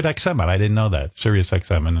he worked at XM, and I didn't know that. Sirius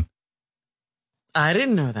XM, and I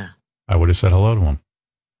didn't know that. I would have said hello to him.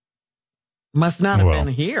 Must not have been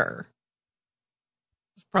here.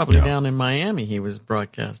 It's probably down in Miami he was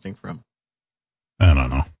broadcasting from. I don't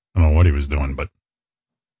know. I don't know what he was doing, but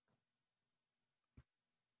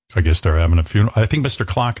I guess they're having a funeral. I think Mr.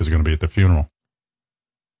 Clock is going to be at the funeral.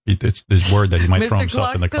 There's word that he might throw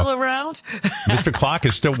himself in the car. Mr. Clock's still around? Mr. Clock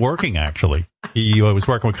is still working, actually. He was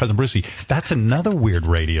working with Cousin Brucey. That's another weird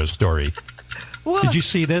radio story. What? Did you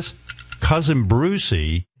see this? Cousin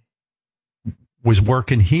Brucey was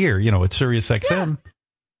working here, you know, at Sirius XM. Yeah.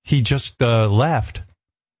 He just left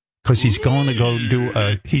because he's going to go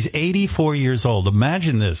do, he's 84 years old.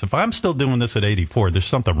 Imagine this. If I'm still doing this at 84, there's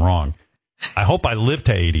something wrong. I hope I live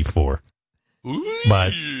to 84.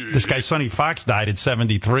 But this guy, Sonny Fox, died at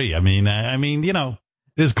 73. I mean, you know,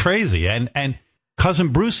 it's crazy. And Cousin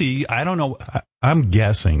Brucey, I don't know. I'm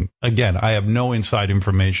guessing. Again, I have no inside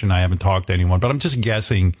information. I haven't talked to anyone, but I'm just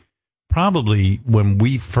guessing probably when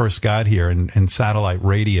we first got here and satellite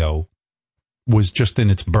radio was just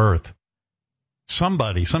in its birth, some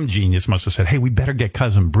genius must have said, "Hey, we better get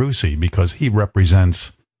Cousin Brucey because he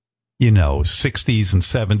represents, you know, 60s and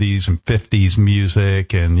 70s and 50s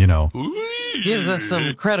music and, you know, gives us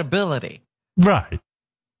some credibility." Right.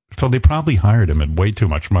 So they probably hired him at way too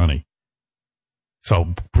much money.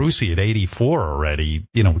 So Brucey at 84 already,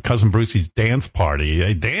 you know, Cousin Brucey's a dance party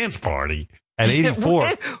at 84.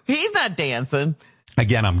 He's not dancing.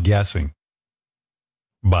 Again, I'm guessing.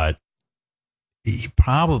 But he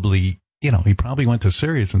probably went to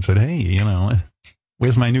Sirius and said, "Hey, you know,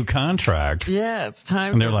 where's my new contract?" Yeah, it's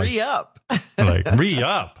time to re-up. Like,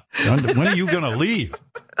 re-up? When are you going to leave?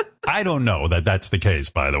 I don't know that that's the case,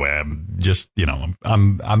 by the way. I'm just,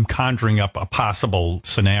 I'm conjuring up a possible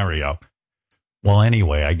scenario. Well,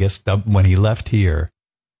 anyway, I guess when he left here,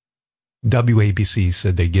 WABC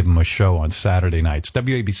said they give him a show on Saturday nights.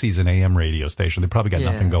 WABC is an AM radio station. They probably got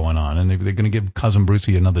nothing going on, and they're going to give Cousin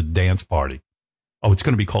Brucey another dance party. Oh, it's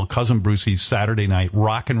going to be called Cousin Brucey's Saturday Night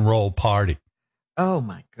Rock and Roll Party. Oh,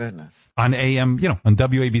 my goodness. On AM, on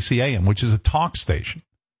WABC AM, which is a talk station.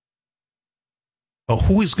 Well,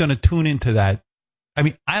 who is going to tune into that? I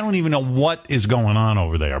mean, I don't even know what is going on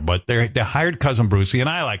over there, but they hired Cousin Brucey, and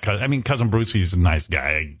I like Cousin Brucey's a nice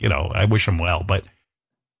guy. I wish him well, but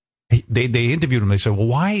they interviewed him. They said, well,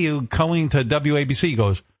 why are you going to WABC? He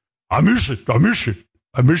goes, I miss it.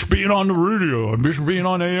 I miss being on the radio. I miss being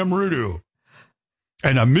on AM radio.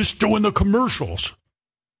 And I miss doing the commercials.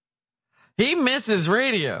 He misses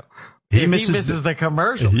radio. He misses the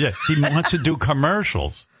commercials. Yeah, he wants to do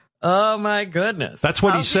commercials. Oh, my goodness. That's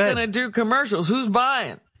what he said. How's he going to do commercials? Who's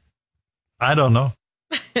buying? I don't know.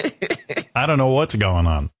 I don't know what's going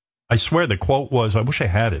on. I swear the quote was, I wish I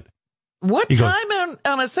had it. What time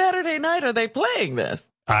on a Saturday night are they playing this?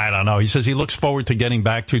 I don't know. He says he looks forward to getting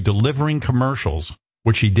back to delivering commercials,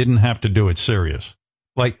 which he didn't have to do at Sirius.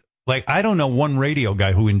 Like I don't know one radio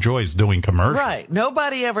guy who enjoys doing commercials. Right.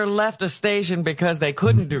 Nobody ever left a station because they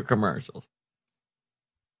couldn't do commercials.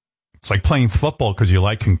 It's like playing football because you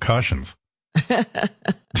like concussions. You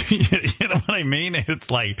know what I mean?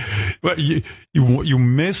 It's like you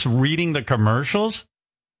miss reading the commercials.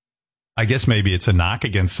 I guess maybe it's a knock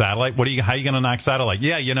against satellite. How are you going to knock satellite?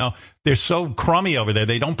 Yeah, they're so crummy over there.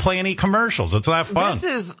 They don't play any commercials. It's not fun. This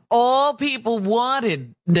is all people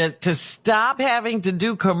wanted, to stop having to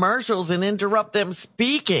do commercials and interrupt them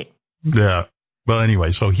speaking. Yeah. Well,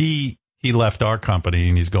 anyway, so he left our company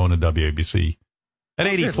and he's going to WABC at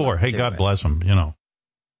 84. Hey, God bless him.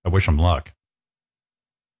 I wish him luck.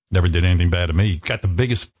 Never did anything bad to me. Got the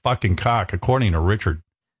biggest fucking cock, according to Richard.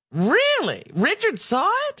 Really? Richard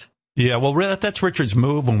saw it? Yeah, well, that's Richard's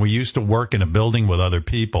move. When we used to work in a building with other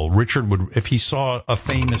people, Richard would, if he saw a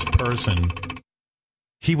famous person,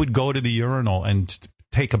 he would go to the urinal and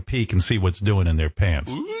take a peek and see what's doing in their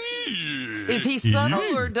pants. Is he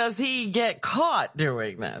subtle or does he get caught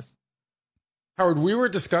doing this? Howard, we were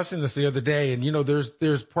discussing this the other day, and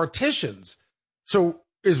there's partitions. So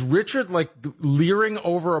is Richard like leering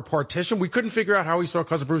over a partition? We couldn't figure out how he saw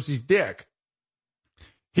Cousin Brucey's dick.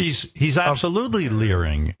 He's absolutely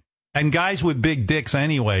leering. And guys with big dicks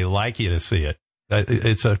anyway like you to see it.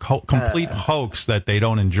 It's a complete hoax that they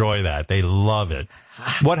don't enjoy that. They love it.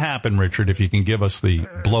 What happened, Richard, if you can give us the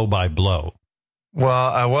blow-by-blow? Well,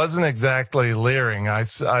 I wasn't exactly leering.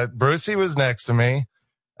 Brucey was next to me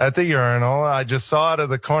at the urinal. I just saw out of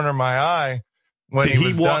the corner of my eye when did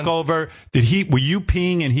he walk over? Were you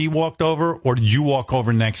peeing and he walked over, or did you walk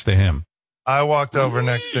over next to him? I walked over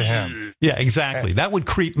next to him. Yeah, exactly. That would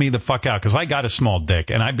creep me the fuck out because I got a small dick.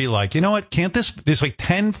 And I'd be like, you know what? There's like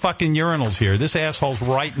 10 fucking urinals here. This asshole's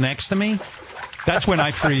right next to me. That's when I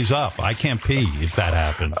freeze up. I can't pee if that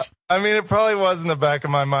happens. I mean, it probably was in the back of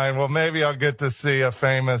my mind. Well, maybe I'll get to see a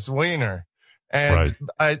famous wiener. And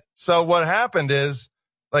so what happened is,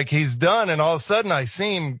 like, he's done. And all of a sudden I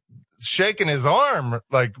see him shaking his arm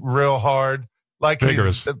like real hard. Like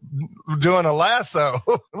vigorous. He's doing a lasso,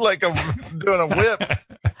 doing a whip.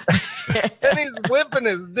 And he's whipping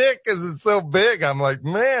his dick because it's so big. I'm like,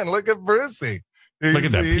 man, look at Brucey. Look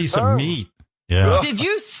at that piece of meat. Yeah. Did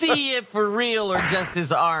you see it for real or just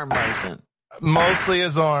his arm motion? Mostly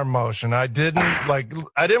his arm motion. I didn't want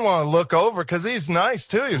to look over because he's nice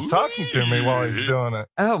too. He was talking to me while he's doing it.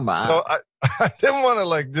 Oh my. So I didn't want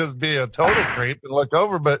to just be a total creep and look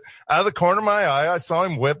over, but out of the corner of my eye, I saw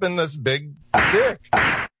him whipping this big dick.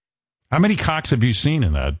 How many cocks have you seen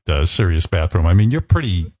in that Sirius bathroom? I mean, you're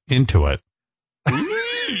pretty into it.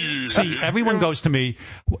 See, everyone goes to me,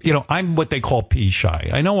 I'm what they call pee shy.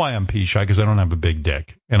 I know why I'm pee shy because I don't have a big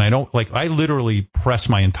dick. And I literally press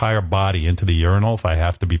my entire body into the urinal if I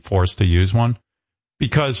have to be forced to use one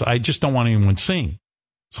because I just don't want anyone seeing.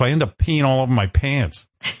 So I end up peeing all over my pants.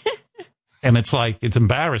 And it's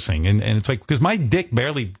embarrassing. And it's like, because my dick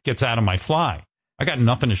barely gets out of my fly. I got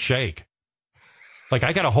nothing to shake. Like,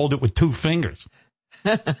 I got to hold it with 2 fingers.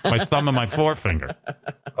 My thumb and my forefinger.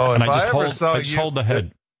 Oh, and I just hold the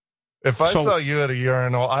head. If I saw you at a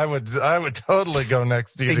urinal, I would totally go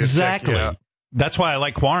next to you. Exactly. To check you out. That's why I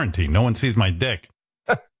like quarantine. No one sees my dick.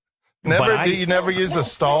 You never use a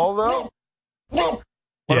stall though?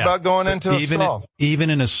 What about going into a stall? Even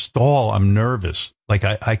in a stall, I'm nervous. Like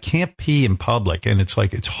I can't pee in public, and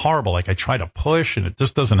it's horrible. Like I try to push, and it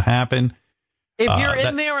just doesn't happen. If you're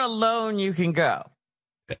in there alone, you can go.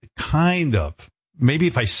 Kind of. maybe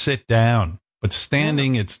if I sit down, but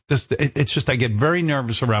standing, it's just, I get very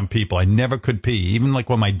nervous around people. I never could pee. Even like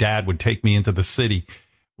when my dad would take me into the city,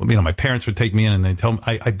 well, my parents would take me in and they'd tell me,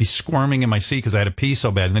 I'd be squirming in my seat because I had to pee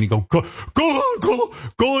so bad. And then he'd go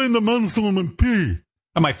in the men's room and pee.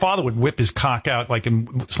 And my father would whip his cock out, like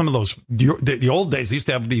in some of those, the old days, they used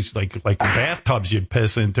to have these like bathtubs you'd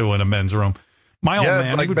piss into in a men's room. My old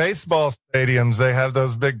man. Like baseball stadiums, they have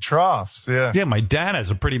those big troughs. Yeah. Yeah, my dad has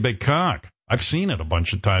a pretty big cock. I've seen it a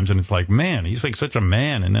bunch of times, and it's like, man, he's like such a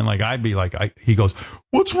man. And then like I'd be like, he goes,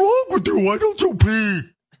 "What's wrong with you? Why don't you pee?"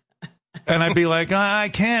 And I'd be like, I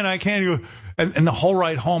can't. And the whole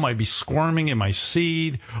ride home, I'd be squirming in my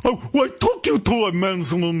seat. Oh, I took you to a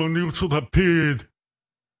men's room and you should have peed.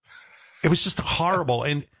 It was just horrible.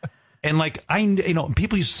 And like,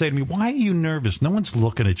 people used to say to me, why are you nervous? No one's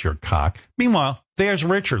looking at your cock. Meanwhile, there's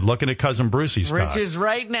Richard looking at Cousin Brucey's cock. Richard's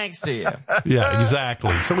right next to you. Yeah,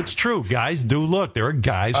 exactly. So it's true. Guys do look. There are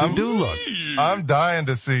guys who do look. I'm dying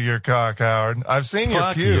to see your cock, Howard. I've seen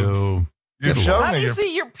Fuck your pubes. You. You've shown How me do you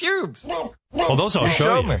see your pubes? Well, those I'll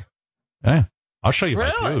show you. Me. Yeah, I'll show you my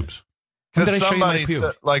Really? pubes. When did I show you my Somebody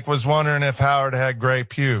pubes? was wondering if Howard had gray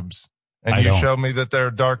pubes. And I you don't. showed me that they're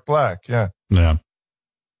dark black. Yeah. Yeah.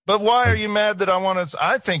 But why are you mad that I want to?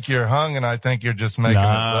 I think you're hung, and I think you're just making this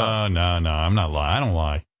up. No. I'm not lying. I don't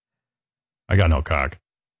lie. I got no cock.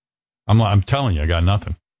 I'm telling you, I got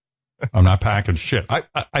nothing. I'm not packing shit.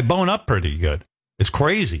 I bone up pretty good. It's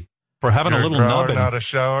crazy for having You're a little grower, nubbin. not a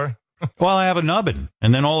shower. Well, I have a nubbin,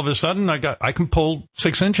 and then all of a sudden I can pull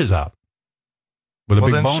 6 inches out with a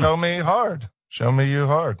big then boner. show me hard. Show me you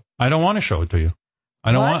hard. I don't want to show it to you.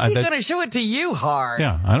 I don't Why want. is he going to show it to you hard?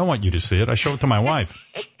 Yeah, I don't want you to see it. I show it to my wife.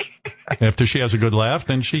 After she has a good laugh,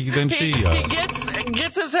 then she. He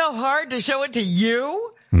gets himself hard to show it to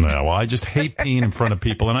you? No, well, I just hate peeing in front of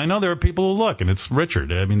people, and I know there are people who look, and it's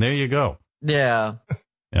Richard. I mean, there you go. Yeah.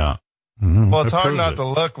 Yeah. Mm-hmm. Well, it's That hard proves not it. to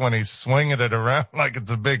look when he's swinging it around like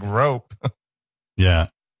it's a big rope. Yeah.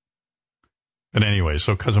 But anyway,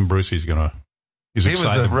 so Cousin Brucey's he's He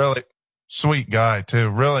excited. was a really sweet guy, too.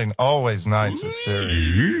 Really always nice and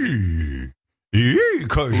serious. Yeah,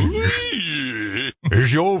 cousin.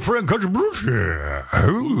 It's your old friend, Cousin Bruce here. I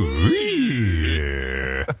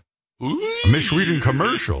miss reading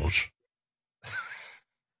commercials.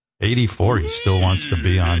 84, he still wants to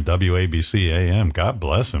be on WABC AM. God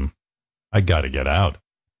bless him. I got to get out.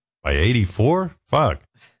 By 84? Fuck.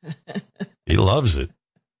 He loves it.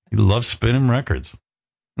 He loves spinning records.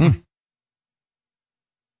 That's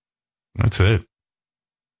it.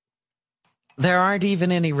 There aren't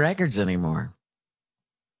even any records anymore.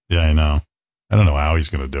 Yeah, I know. I don't know how he's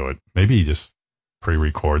going to do it. Maybe he just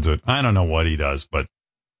pre-records it. I don't know what he does, but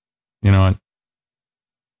you know what?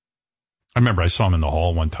 I remember I saw him in the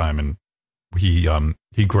hall one time, and he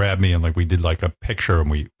grabbed me, and like we did like a picture, and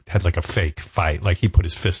we had like a fake fight. Like he put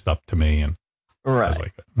his fist up to me, and I was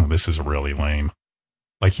like, oh, this is really lame.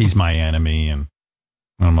 Like he's my enemy, and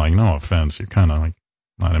I'm like, no offense, you're kind of like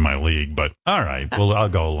not in my league, but all right, well, I'll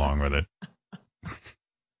go along with it.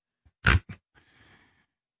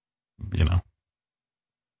 You know,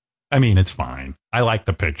 I mean, it's fine. I like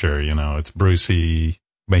the picture. You know, it's Brucey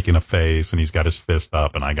making a face, and he's got his fist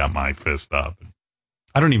up, and I got my fist up.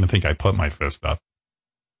 I don't even think I put my fist up.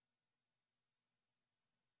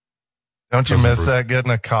 Don't you miss that,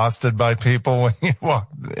 getting accosted by people when you walk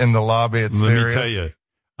in the lobby? It's Let serious. me tell you,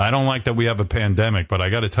 I don't like that we have a pandemic, but I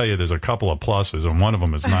got to tell you, there's a couple of pluses, and one of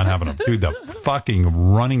them is not having a dude that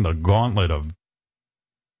fucking running the gauntlet of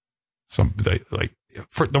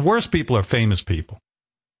for the worst people are famous people.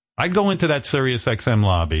 I'd go into that Sirius XM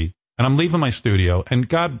lobby, and I'm leaving my studio, and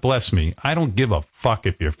God bless me, I don't give a fuck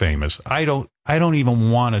if you're famous. I don't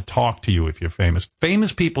even want to talk to you if you're famous.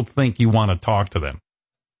 Famous people think you want to talk to them.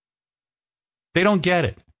 They don't get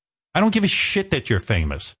it. I don't give a shit that you're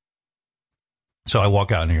famous. So I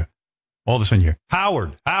walk out and here, all of a sudden you're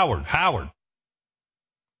Howard.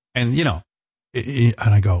 And, you know, and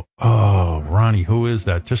I go, oh, Ronnie, who is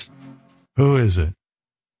that? Just, who is it?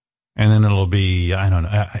 And then it'll be, I don't know,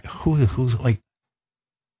 who's like,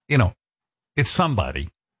 you know, it's somebody.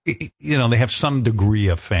 You know, they have some degree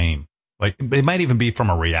of fame. Like, it might even be from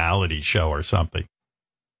a reality show or something.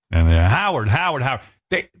 And they're, Howard.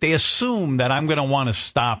 They assume that I'm going to want to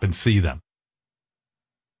stop and see them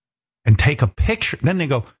and take a picture. Then they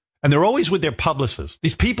go, and they're always with their publicist.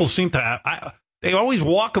 These people seem to have, they always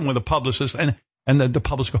walk them with a publicist, and the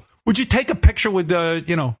publicist go, would you take a picture with,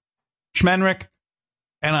 Schmenrick?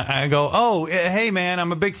 And I go, oh, hey, man,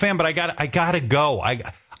 I'm a big fan, but I got to go.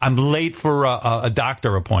 I'm late for a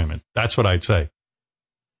doctor appointment. That's what I'd say.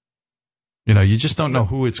 You know, you just don't know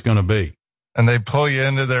who it's going to be. and they pull you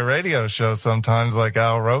into their radio show sometimes, like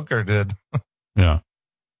Al Roker did. Yeah.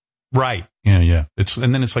 Right. Yeah.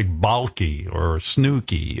 And then it's like Balky or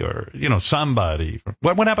Snooky or, somebody.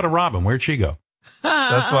 What happened to Robin? Where'd she go?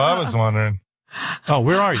 That's what I was wondering. Oh,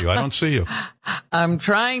 where are you? I don't see you. I'm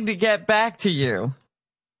trying to get back to you.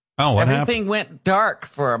 Oh, what Everything happened? went dark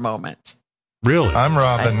for a moment. Really? I'm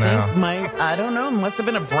Robin now. I don't know. It must have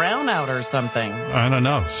been a brownout or something. I don't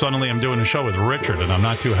know. Suddenly I'm doing a show with Richard, and I'm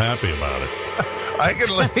not too happy about it. I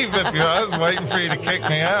could leave if you. I was waiting for you to kick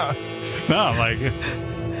me out. No,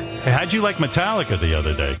 hey, how'd you like Metallica the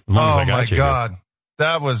other day? As long as I got my you God.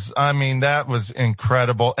 That was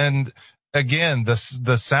incredible. And again, the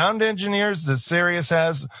sound engineers that Sirius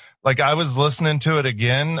has, I was listening to it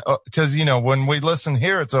again, because, when we listen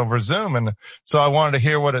here, it's over Zoom. And so I wanted to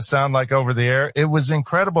hear what it sounded like over the air. It was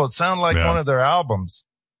incredible. It sounded like one of their albums.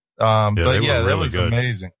 That was good.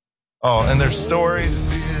 Amazing. Oh, and their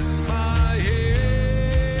stories.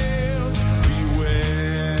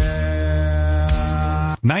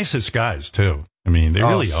 Nicest guys, too. I mean, they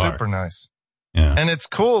really are. Super nice. Yeah. And it's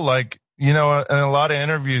cool. In a lot of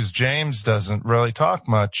interviews, James doesn't really talk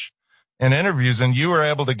much in interviews, and you were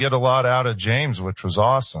able to get a lot out of James, which was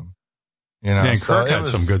awesome. And Kirk had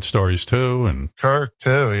some good stories too, and Kirk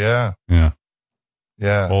too. Yeah.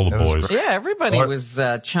 All the boys. Yeah, everybody was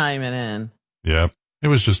chiming in. Yeah, it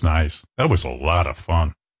was just nice. That was a lot of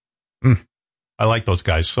fun. I like those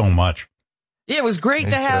guys so much. Yeah, it was great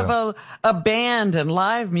to have a band and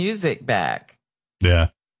live music back. Yeah,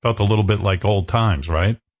 felt a little bit like old times,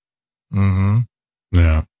 right? Mm-hmm.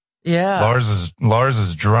 Yeah. Yeah.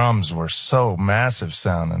 Lars's drums were so massive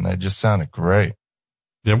sounding. They just sounded great.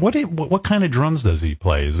 Yeah. What kind of drums does he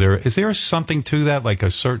play? Is there something to that, like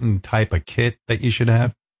a certain type of kit that you should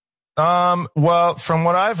have? Well, from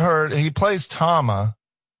what I've heard, he plays Tama,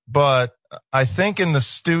 but I think in the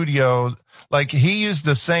studio, he used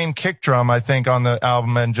the same kick drum, I think, on the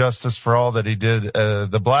album And Justice for All that he did,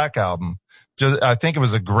 the Black album. I think it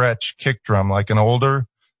was a Gretsch kick drum, like an older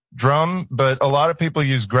drum, but a lot of people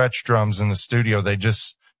use Gretsch drums in the studio. They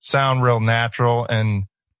just sound real natural and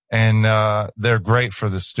they're great for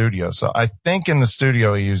the studio. So I think in the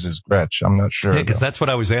studio he uses Gretsch. I'm not sure. Because that's what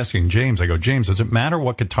I was asking James. I go, James, does it matter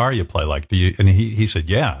what guitar you play? And he said,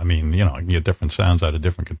 yeah. I mean, I can get different sounds out of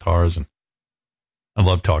different guitars, and I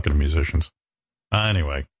love talking to musicians.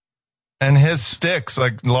 Anyway. And his sticks,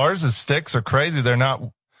 Lars's sticks are crazy. They're not,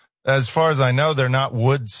 as far as I know, they're not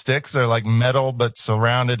wood sticks. They're like metal, but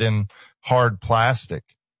surrounded in hard plastic.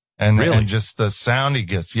 And, really? And just the sound he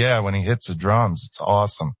gets. Yeah. When he hits the drums, it's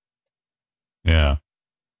awesome. Yeah.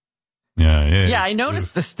 Yeah. I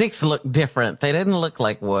noticed the sticks look different. They didn't look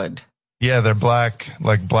like wood. Yeah. They're black,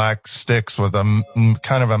 like black sticks with a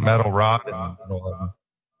kind of a metal rod in the middle of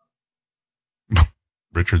them.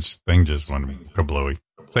 Richard's thing just went kablooey.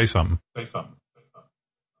 Say something.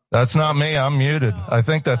 That's not me. I'm muted. I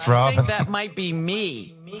think that's Robin. I think that might be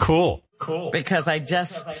me. Cool. Because I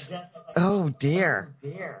just, oh dear.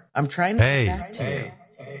 I'm trying to get back to you.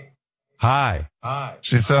 Hi.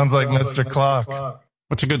 She sounds like Mr. Clock.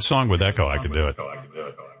 What's a good song with echo? I could do it.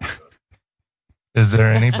 Is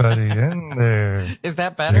there anybody in there? Is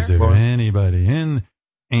that better? Is there anybody in?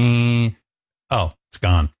 Oh, it's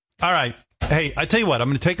gone. All right. Hey, I tell you what, I'm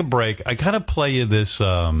going to take a break. I gotta play you this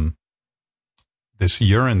this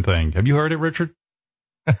urine thing. Have you heard it, Richard?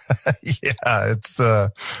 Yeah, it's I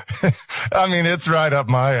mean, it's right up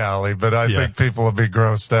my alley, but I think people will be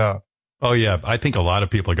grossed out. Oh yeah, I think a lot of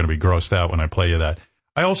people are going to be grossed out when I play you that.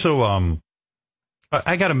 I also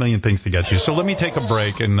I got a million things to get to, so let me take a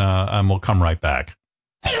break and we'll come right back.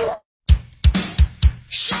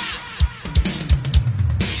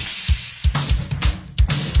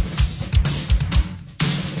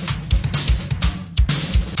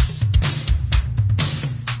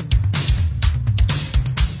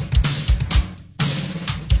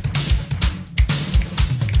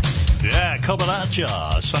 Coming at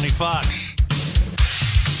ya, Sonny Fox.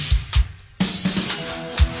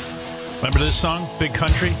 Remember this song, Big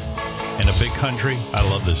Country? In a Big Country? I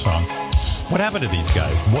love this song. What happened to these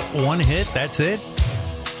guys? What, one hit? That's it?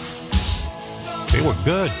 They were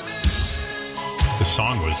good. The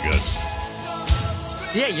song was good.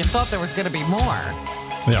 Yeah, you thought there was going to be more.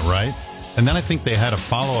 Yeah, right? And then I think they had a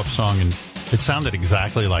follow-up song, and it sounded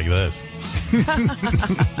exactly like this.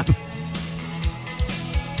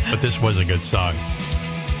 But this was a good song.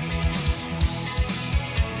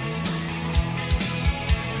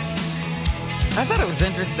 I thought it was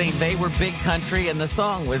interesting. They were big country and the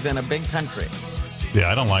song was in a big country.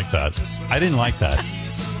 Yeah, I don't like that. I didn't like that.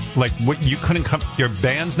 Like, what, you couldn't come, your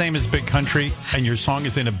band's name is Big Country and your song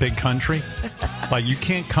is in a big country? Like, you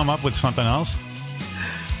can't come up with something else?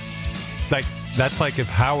 Like, that's like if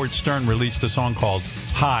Howard Stern released a song called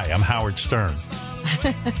Hi, I'm Howard Stern.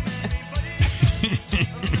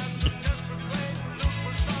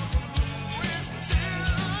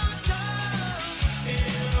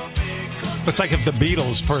 It's like if the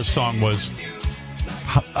Beatles' first song was,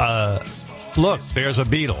 look, there's a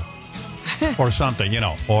beetle. Or something,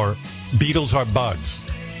 or Beatles are bugs.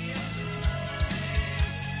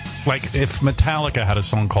 Like if Metallica had a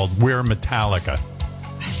song called We're Metallica.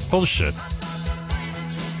 Bullshit.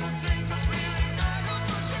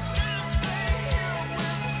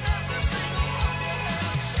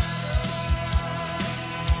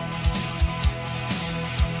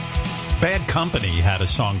 Bad Company had a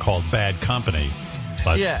song called Bad Company.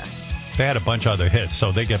 But yeah. They had a bunch of other hits,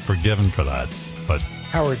 so they get forgiven for that. But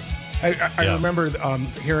Howard, I remember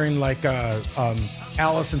hearing like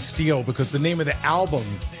Alice and Steele, because the name of the album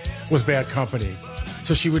was Bad Company.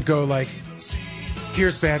 So she would go like,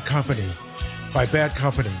 here's Bad Company by Bad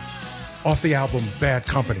Company off the album Bad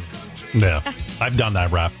Company. Yeah, I've done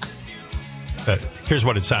that rap. Here's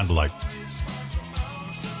what it sounded like.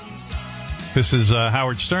 This is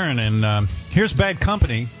Howard Stern, and here's Bad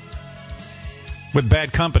Company with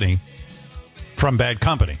Bad Company from Bad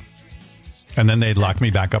Company. And then they'd lock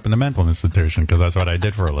me back up in the mental institution because that's what I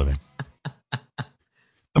did for a living.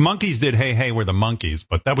 The Monkees did Hey Hey We're the Monkees,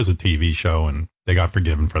 but that was a TV show and they got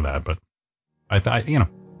forgiven for that. But I thought, yeah.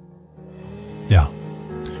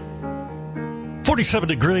 47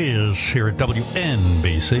 degrees here at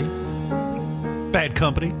WNBC. Bad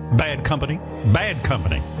Company, Bad Company, Bad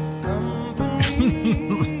Company.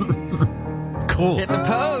 Cool. Hit the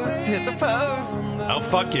post. Oh,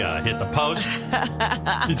 fuck yeah. Hit the post.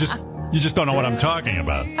 You just don't know what I'm talking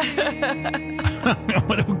about.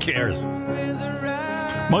 Who cares?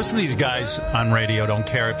 Most of these guys on radio don't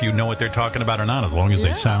care if you know what they're talking about or not, as long as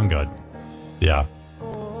they sound good. Yeah.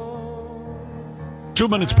 2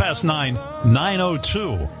 minutes past 9,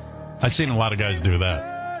 9:02. I've seen a lot of guys do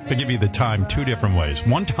that. They give you the time two different ways.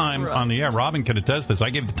 One time on the air, Robin can attest this, I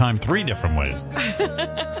gave the time three different ways.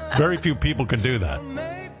 Very few people could do that.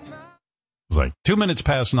 It was like 2 minutes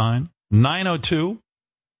past 9, 9:02.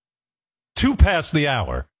 2 past the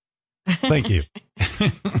hour. Thank you.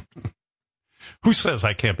 Who says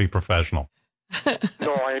I can't be professional? 9.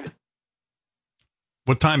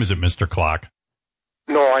 What time is it, Mr. Clock?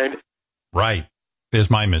 9. Right. There's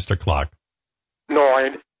my Mr. Clock.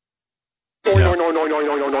 9. Yeah.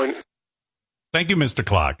 9. Thank you, Mr.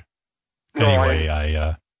 Clock. 9.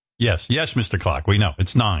 Anyway, yes, Mr. Clock. We know.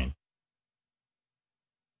 It's 9.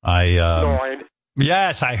 9.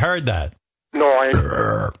 Yes, I heard that. 9.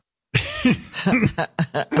 9.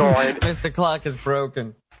 Mr. Clock is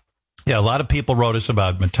broken. Yeah, a lot of people wrote us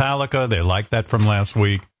about Metallica. They liked that from last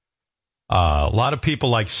week. A lot of people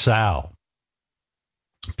like Sal.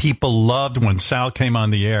 People loved when Sal came on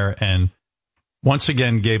the air and once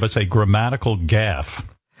again gave us a grammatical gaffe.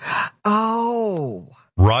 Oh.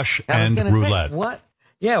 Rush and roulette. Say, what?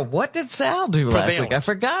 Yeah, what did Sal do last week? I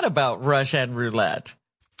forgot about Rush and roulette.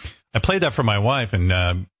 I played that for my wife,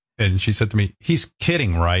 and she said to me, he's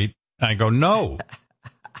kidding, right? I go, no.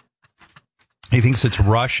 He thinks it's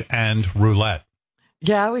Rush and roulette.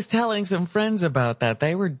 Yeah, I was telling some friends about that.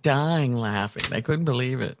 They were dying laughing. They couldn't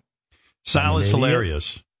believe it. Sal is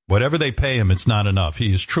hilarious. Whatever they pay him, it's not enough.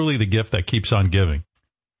 He is truly the gift that keeps on giving.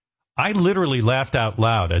 I literally laughed out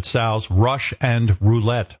loud at Sal's Rush and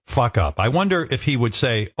roulette fuck up. I wonder if he would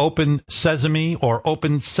say open sesame or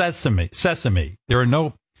open sesame. There's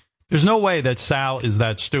no way that Sal is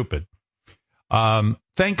that stupid.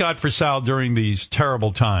 Thank God for Sal during these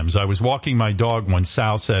terrible times. I was walking my dog when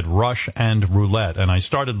Sal said Rush and roulette, and I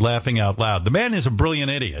started laughing out loud. The man is a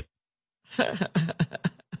brilliant idiot.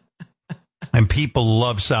 And people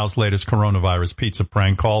love Sal's latest coronavirus pizza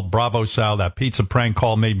prank call. Bravo, Sal. That pizza prank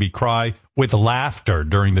call made me cry with laughter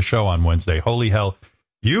during the show on Wednesday. Holy hell.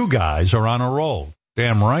 You guys are on a roll.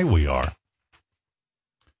 Damn right we are.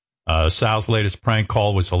 Sal's latest prank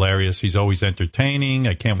call was hilarious. He's always entertaining.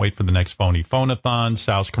 I can't wait for the next phony phone-a-thon.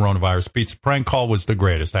 Sal's coronavirus pizza prank call was the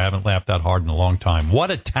greatest. I haven't laughed that hard in a long time.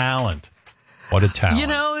 What a talent. What a talent. You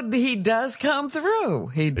know, he does come through.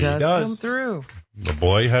 He does come through. The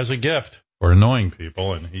boy has a gift for annoying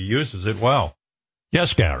people, and he uses it well.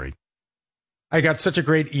 Yes, Gary. I got such a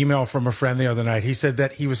great email from a friend the other night. He said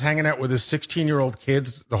that he was hanging out with his 16-year-old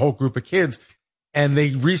kids, the whole group of kids, and they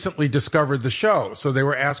recently discovered the show. So they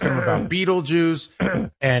were asking him about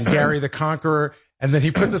Beetlejuice and Gary the Conqueror. And then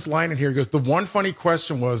he put this line in here. He goes, the one funny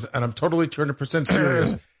question was, and I'm totally 200%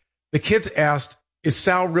 serious, the kids asked, is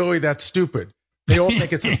Sal really that stupid? They all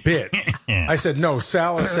think it's a bit. I said, no,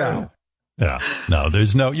 Sal is Sal. Yeah, no,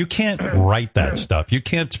 there's no, you can't write that stuff. You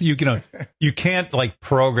can't like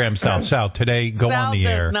program Sal today, go Sal on the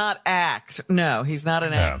air. Sal does not act. No, he's not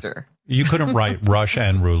an actor. You couldn't write Rush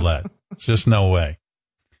and Roulette. It's just no way.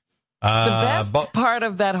 The best part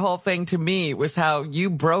of that whole thing to me was how you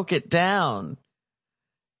broke it down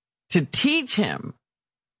to teach him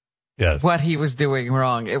what he was doing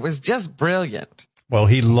wrong. It was just brilliant. Well,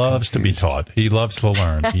 he loves to be taught. He loves to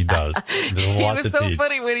learn. He does. It was so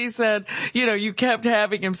funny when he said, you kept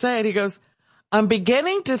having him say it. He goes, I'm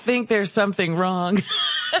beginning to think there's something wrong.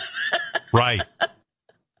 Right.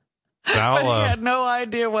 Sal, but he had no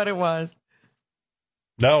idea what it was.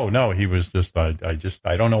 No, he was just, I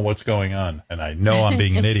don't know what's going on. And I know I'm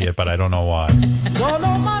being an idiot, but I don't know why. Don't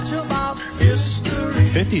know much about history.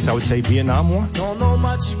 50s, I would say Vietnam War. Don't know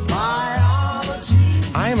much biology.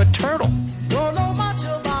 I am a turtle. Don't know much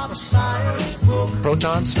about a science book.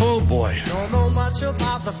 Protons? Oh boy. Don't know much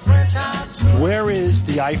about the French art. Where is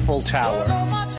the Eiffel Tower?